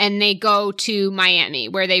leave and they go to Miami,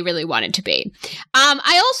 where they really wanted to be.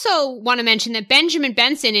 I also want to mention that Benjamin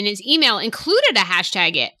Benson in his email included a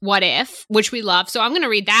hashtag what if, which we love. So I'm going to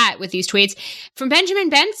read that with these tweets from Benjamin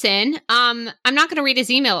Benson. I'm not going to read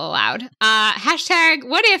his email aloud. Hashtag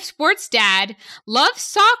what if sports dad loves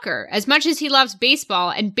soccer as much as he loves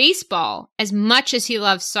baseball, and baseball as much as he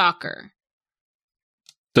loves soccer.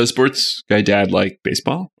 Does sports guy dad like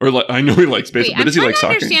baseball? Or I know he likes baseball, but does he like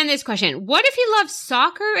soccer? I understand this question. What if he loves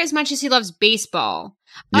soccer as much as he loves baseball?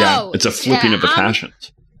 Yeah, it's a flipping of the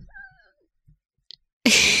passions,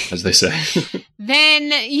 as they say.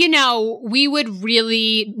 Then, we would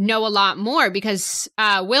really know a lot more, because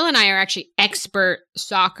Will and I are actually expert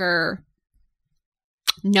soccer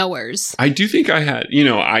knowers. I do think I had,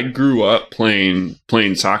 I grew up playing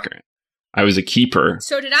soccer. I was a keeper.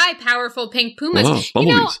 So did I. Powerful pink Pumas.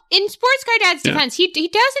 Oh, in Sports Guy Dad's defense, he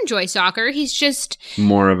does enjoy soccer. He's just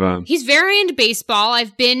more of a. He's very into baseball.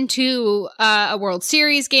 I've been to a World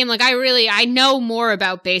Series game. Like I know more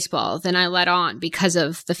about baseball than I let on because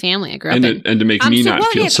of the family I grew up in. And to make me not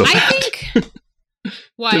feel so bad. I think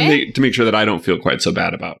what to make sure that I don't feel quite so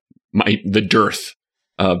bad about the dearth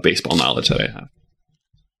of baseball knowledge that I have.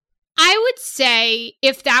 I would say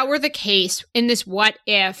if that were the case in this what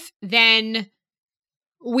if, then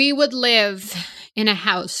we would live in a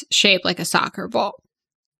house shaped like a soccer ball.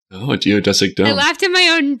 Oh, a geodesic dome. I laughed at my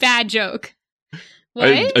own bad joke. What?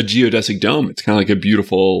 A geodesic dome. It's kind of like a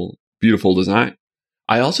beautiful, beautiful design.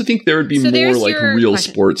 I also think there would be more like real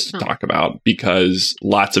sports to talk about, because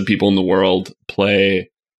lots of people in the world play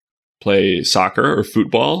soccer or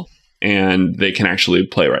football, and they can actually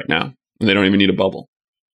play right now. And they don't even need a bubble.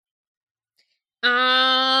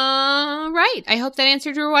 Right. I hope that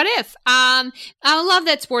answered your what if. I love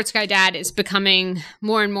that Sports Guy Dad is becoming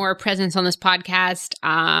more and more a presence on this podcast.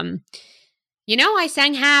 I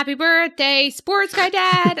sang Happy Birthday, Sports Guy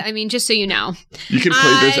Dad. I mean, just so you know. You can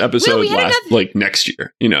play this episode next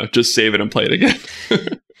year. Just save it and play it again.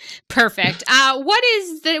 Perfect. What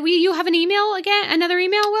is you have an email again? Another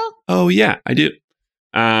email, Will? Oh, yeah, I do.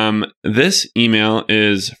 This email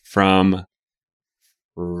is from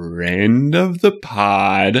friend of the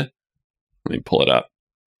pod. Let me pull it up.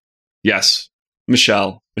 Yes,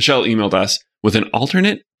 Michelle. Michelle emailed us with an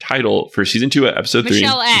alternate title for season 2, episode 3.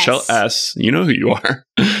 Michelle S. You know who you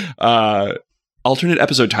are. Alternate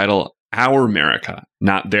episode title: Our America,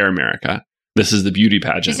 not Their America. This is the beauty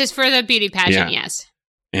pageant. This is for the beauty pageant. Yes.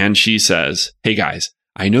 And she says, "Hey guys,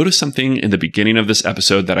 I noticed something in the beginning of this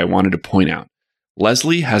episode that I wanted to point out.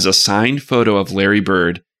 Leslie has a signed photo of Larry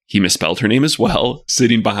Bird. He misspelled her name as well,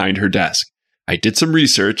 sitting behind her desk. I did some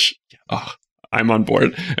research. Oh, I'm on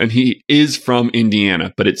board. And he is from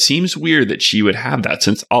Indiana, but it seems weird that she would have that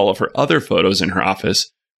since all of her other photos in her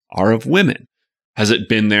office are of women. Has it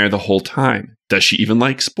been there the whole time? Does she even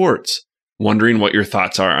like sports? Wondering what your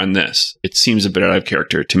thoughts are on this. It seems a bit out of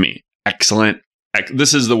character to me. Excellent.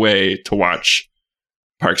 This is the way to watch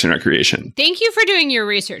Parks and Recreation." Thank you for doing your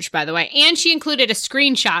research, by the way. And she included a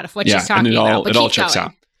screenshot of what she's talking about. It all checks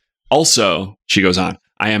out. Also, she goes on,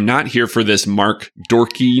 "I am not here for this Mark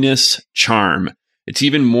dorkiness charm. It's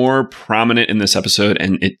even more prominent in this episode,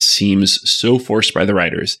 and it seems so forced by the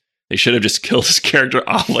writers. They should have just killed his character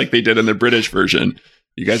off like they did in the British version.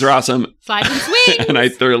 You guys are awesome. Slide and swing. And I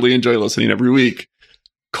thoroughly enjoy listening every week.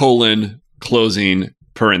 Closing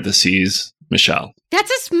parentheses, Michelle."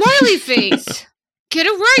 That's a smiley face. Get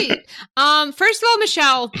it right. First of all,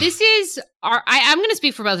 Michelle, this is I'm going to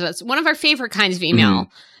speak for both of us. One of our favorite kinds of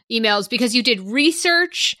emails, because you did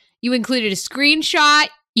research, you included a screenshot,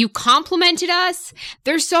 You complimented us.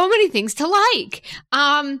 There's so many things to like.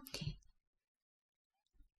 I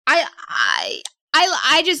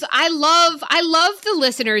love the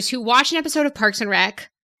listeners who watch an episode of Parks and Rec,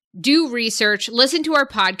 do research, listen to our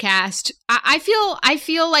podcast. I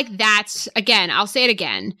feel like that's, again, I'll say it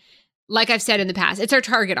again, like I've said in the past, it's our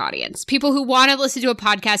target audience. People who want to listen to a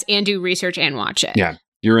podcast and do research and watch it. Yeah,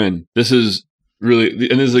 you're in. This is really,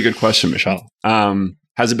 and this is a good question, Michelle.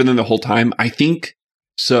 Has it been there the whole time? I think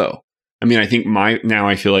so. I mean, I think now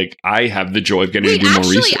I feel like I have the joy of getting to do more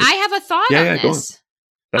research. I have a thought on this. Go on.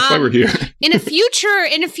 That's why we're here. in a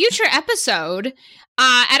future episode,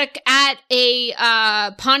 at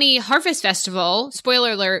a Pawnee Harvest Festival,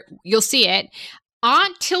 spoiler alert, you'll see it.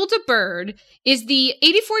 Aunt Tilda Bird is the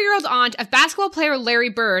 84-year-old aunt of basketball player Larry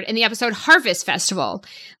Bird in the episode Harvest Festival.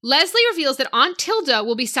 Leslie reveals that Aunt Tilda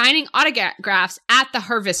will be signing autographs at the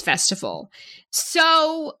Harvest Festival.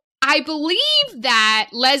 So I believe that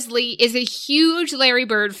Leslie is a huge Larry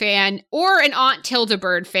Bird fan or an Aunt Tilda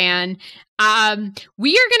Bird fan. We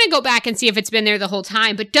are going to go back and see if it's been there the whole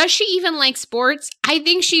time, but does she even like sports? I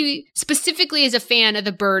think she specifically is a fan of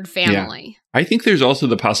the Bird family. Yeah. I think there's also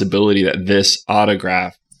the possibility that this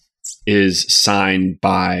autograph is signed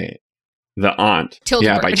by the aunt.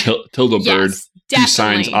 Tilda Bird. By Tilda Bird, definitely. who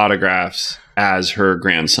signs autographs as her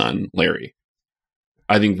grandson, Larry.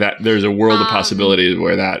 I think that there's a world of possibilities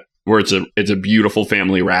where it's a beautiful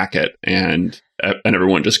family racket and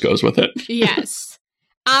everyone just goes with it. Yes.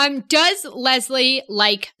 Does Leslie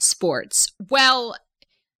like sports? Well,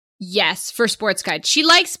 yes, for Sports Guy. She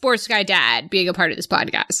likes Sports Guy Dad being a part of this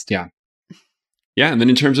podcast. Yeah. Yeah, and then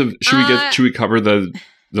in terms of should we cover the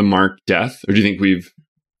Mark death, or do you think we've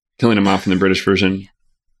killing him off in the British version?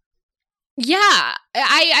 Yeah.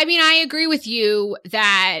 I mean, I agree with you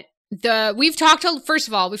that we've talked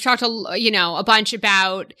a bunch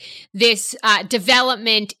about this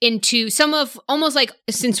development into some of almost like,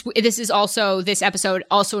 since this episode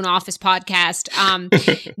also an Office podcast,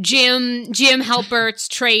 Jim Halpert's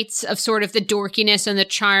traits of sort of the dorkiness and the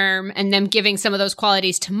charm, and them giving some of those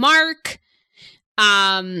qualities to Mark.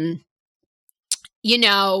 I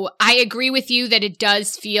agree with you that it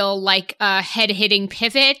does feel like a head-hitting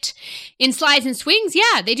pivot. In Slides and Swings,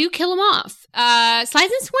 yeah, they do kill him off. Slides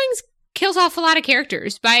and Swings kills off a lot of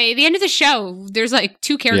characters. By the end of the show, there's like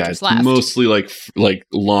 2 characters left. Mostly like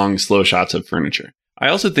long, slow shots of furniture. I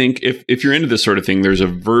also think if you're into this sort of thing, there's a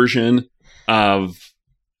version of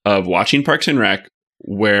watching Parks and Rec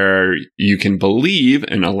where you can believe,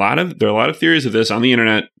 and there are a lot of theories of this on the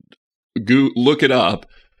internet. Look it up,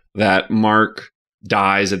 that Mark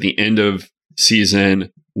dies at the end of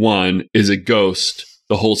season 1, is a ghost.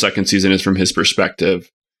 The whole second season is from his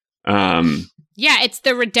perspective. It's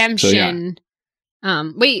the redemption. So, yeah.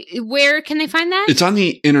 Wait, where can they find that? It's on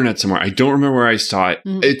the internet somewhere. I don't remember where I saw it.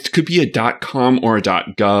 Mm. It could be a .com or a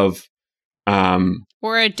 .gov.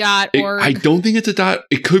 Or a .org. I don't think it's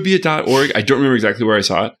it could be a .org. I don't remember exactly where I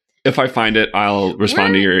saw it. If I find it, I'll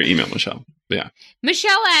respond to your email, Michelle. Yeah.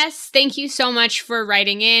 Michelle S., thank you so much for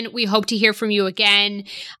writing in. We hope to hear from you again.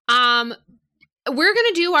 We're going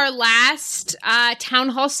to do our last town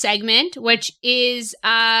hall segment, which is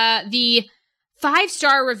the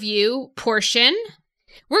 5-star review portion.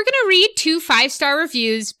 We're going to read 2 5-star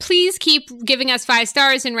reviews. Please keep giving us 5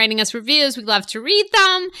 stars and writing us reviews. We'd love to read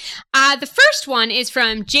them. The first one is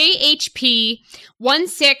from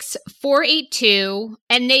JHP16482,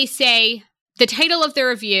 and they say, the title of the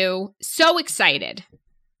review, So Excited.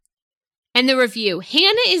 And the review,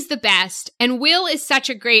 Hannah is the best, and Will is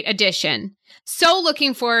such a great addition. So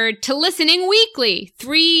looking forward to listening weekly.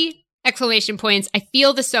 3 exclamation points. I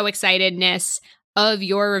feel the so excitedness of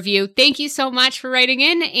your review. Thank you so much for writing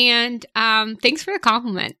in, and thanks for the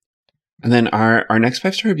compliment. And then our next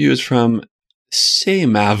 5-star review is from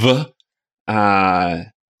Seymav.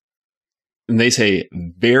 And they say,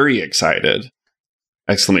 very excited.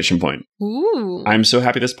 Exclamation point. Ooh. I'm so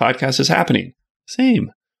happy this podcast is happening.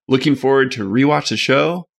 Same. Looking forward to rewatch the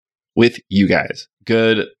show with you guys.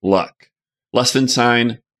 Good luck. Less than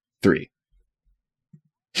sign 3.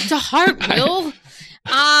 It's a heart, Will.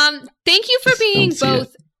 Thank you for being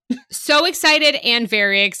both so excited and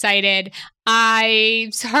very excited.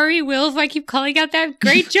 I'm sorry, Will, if I keep calling out that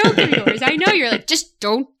great joke of yours. I know you're like, just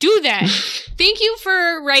don't do that. Thank you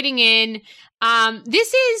for writing in.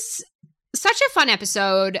 This is such a fun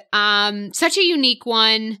episode. Such a unique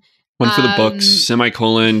one. One for the books,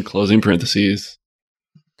 semicolon, closing parentheses.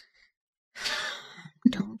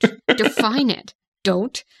 Don't define it.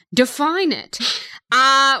 Don't define it. We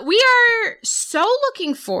are so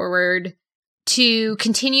looking forward to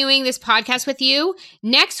continuing this podcast with you.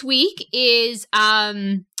 Next week is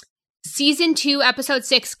Season 2, Episode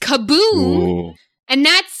 6, Kaboom! Ooh. And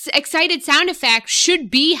that's excited sound effect should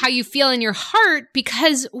be how you feel in your heart,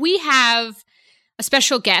 because we have a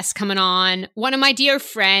special guest coming on, one of my dear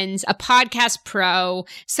friends, a podcast pro,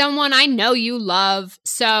 someone I know you love.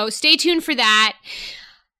 So stay tuned for that.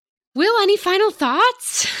 Will, any final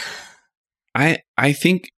thoughts? I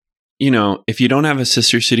think, if you don't have a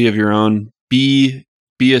sister city of your own, be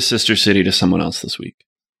a sister city to someone else this week,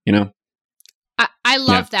 I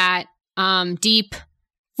love that deep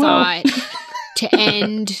thought to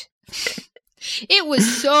end. It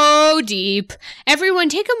was so deep. Everyone,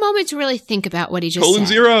 take a moment to really think about what he just said.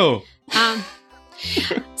 :0.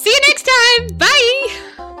 See you next time.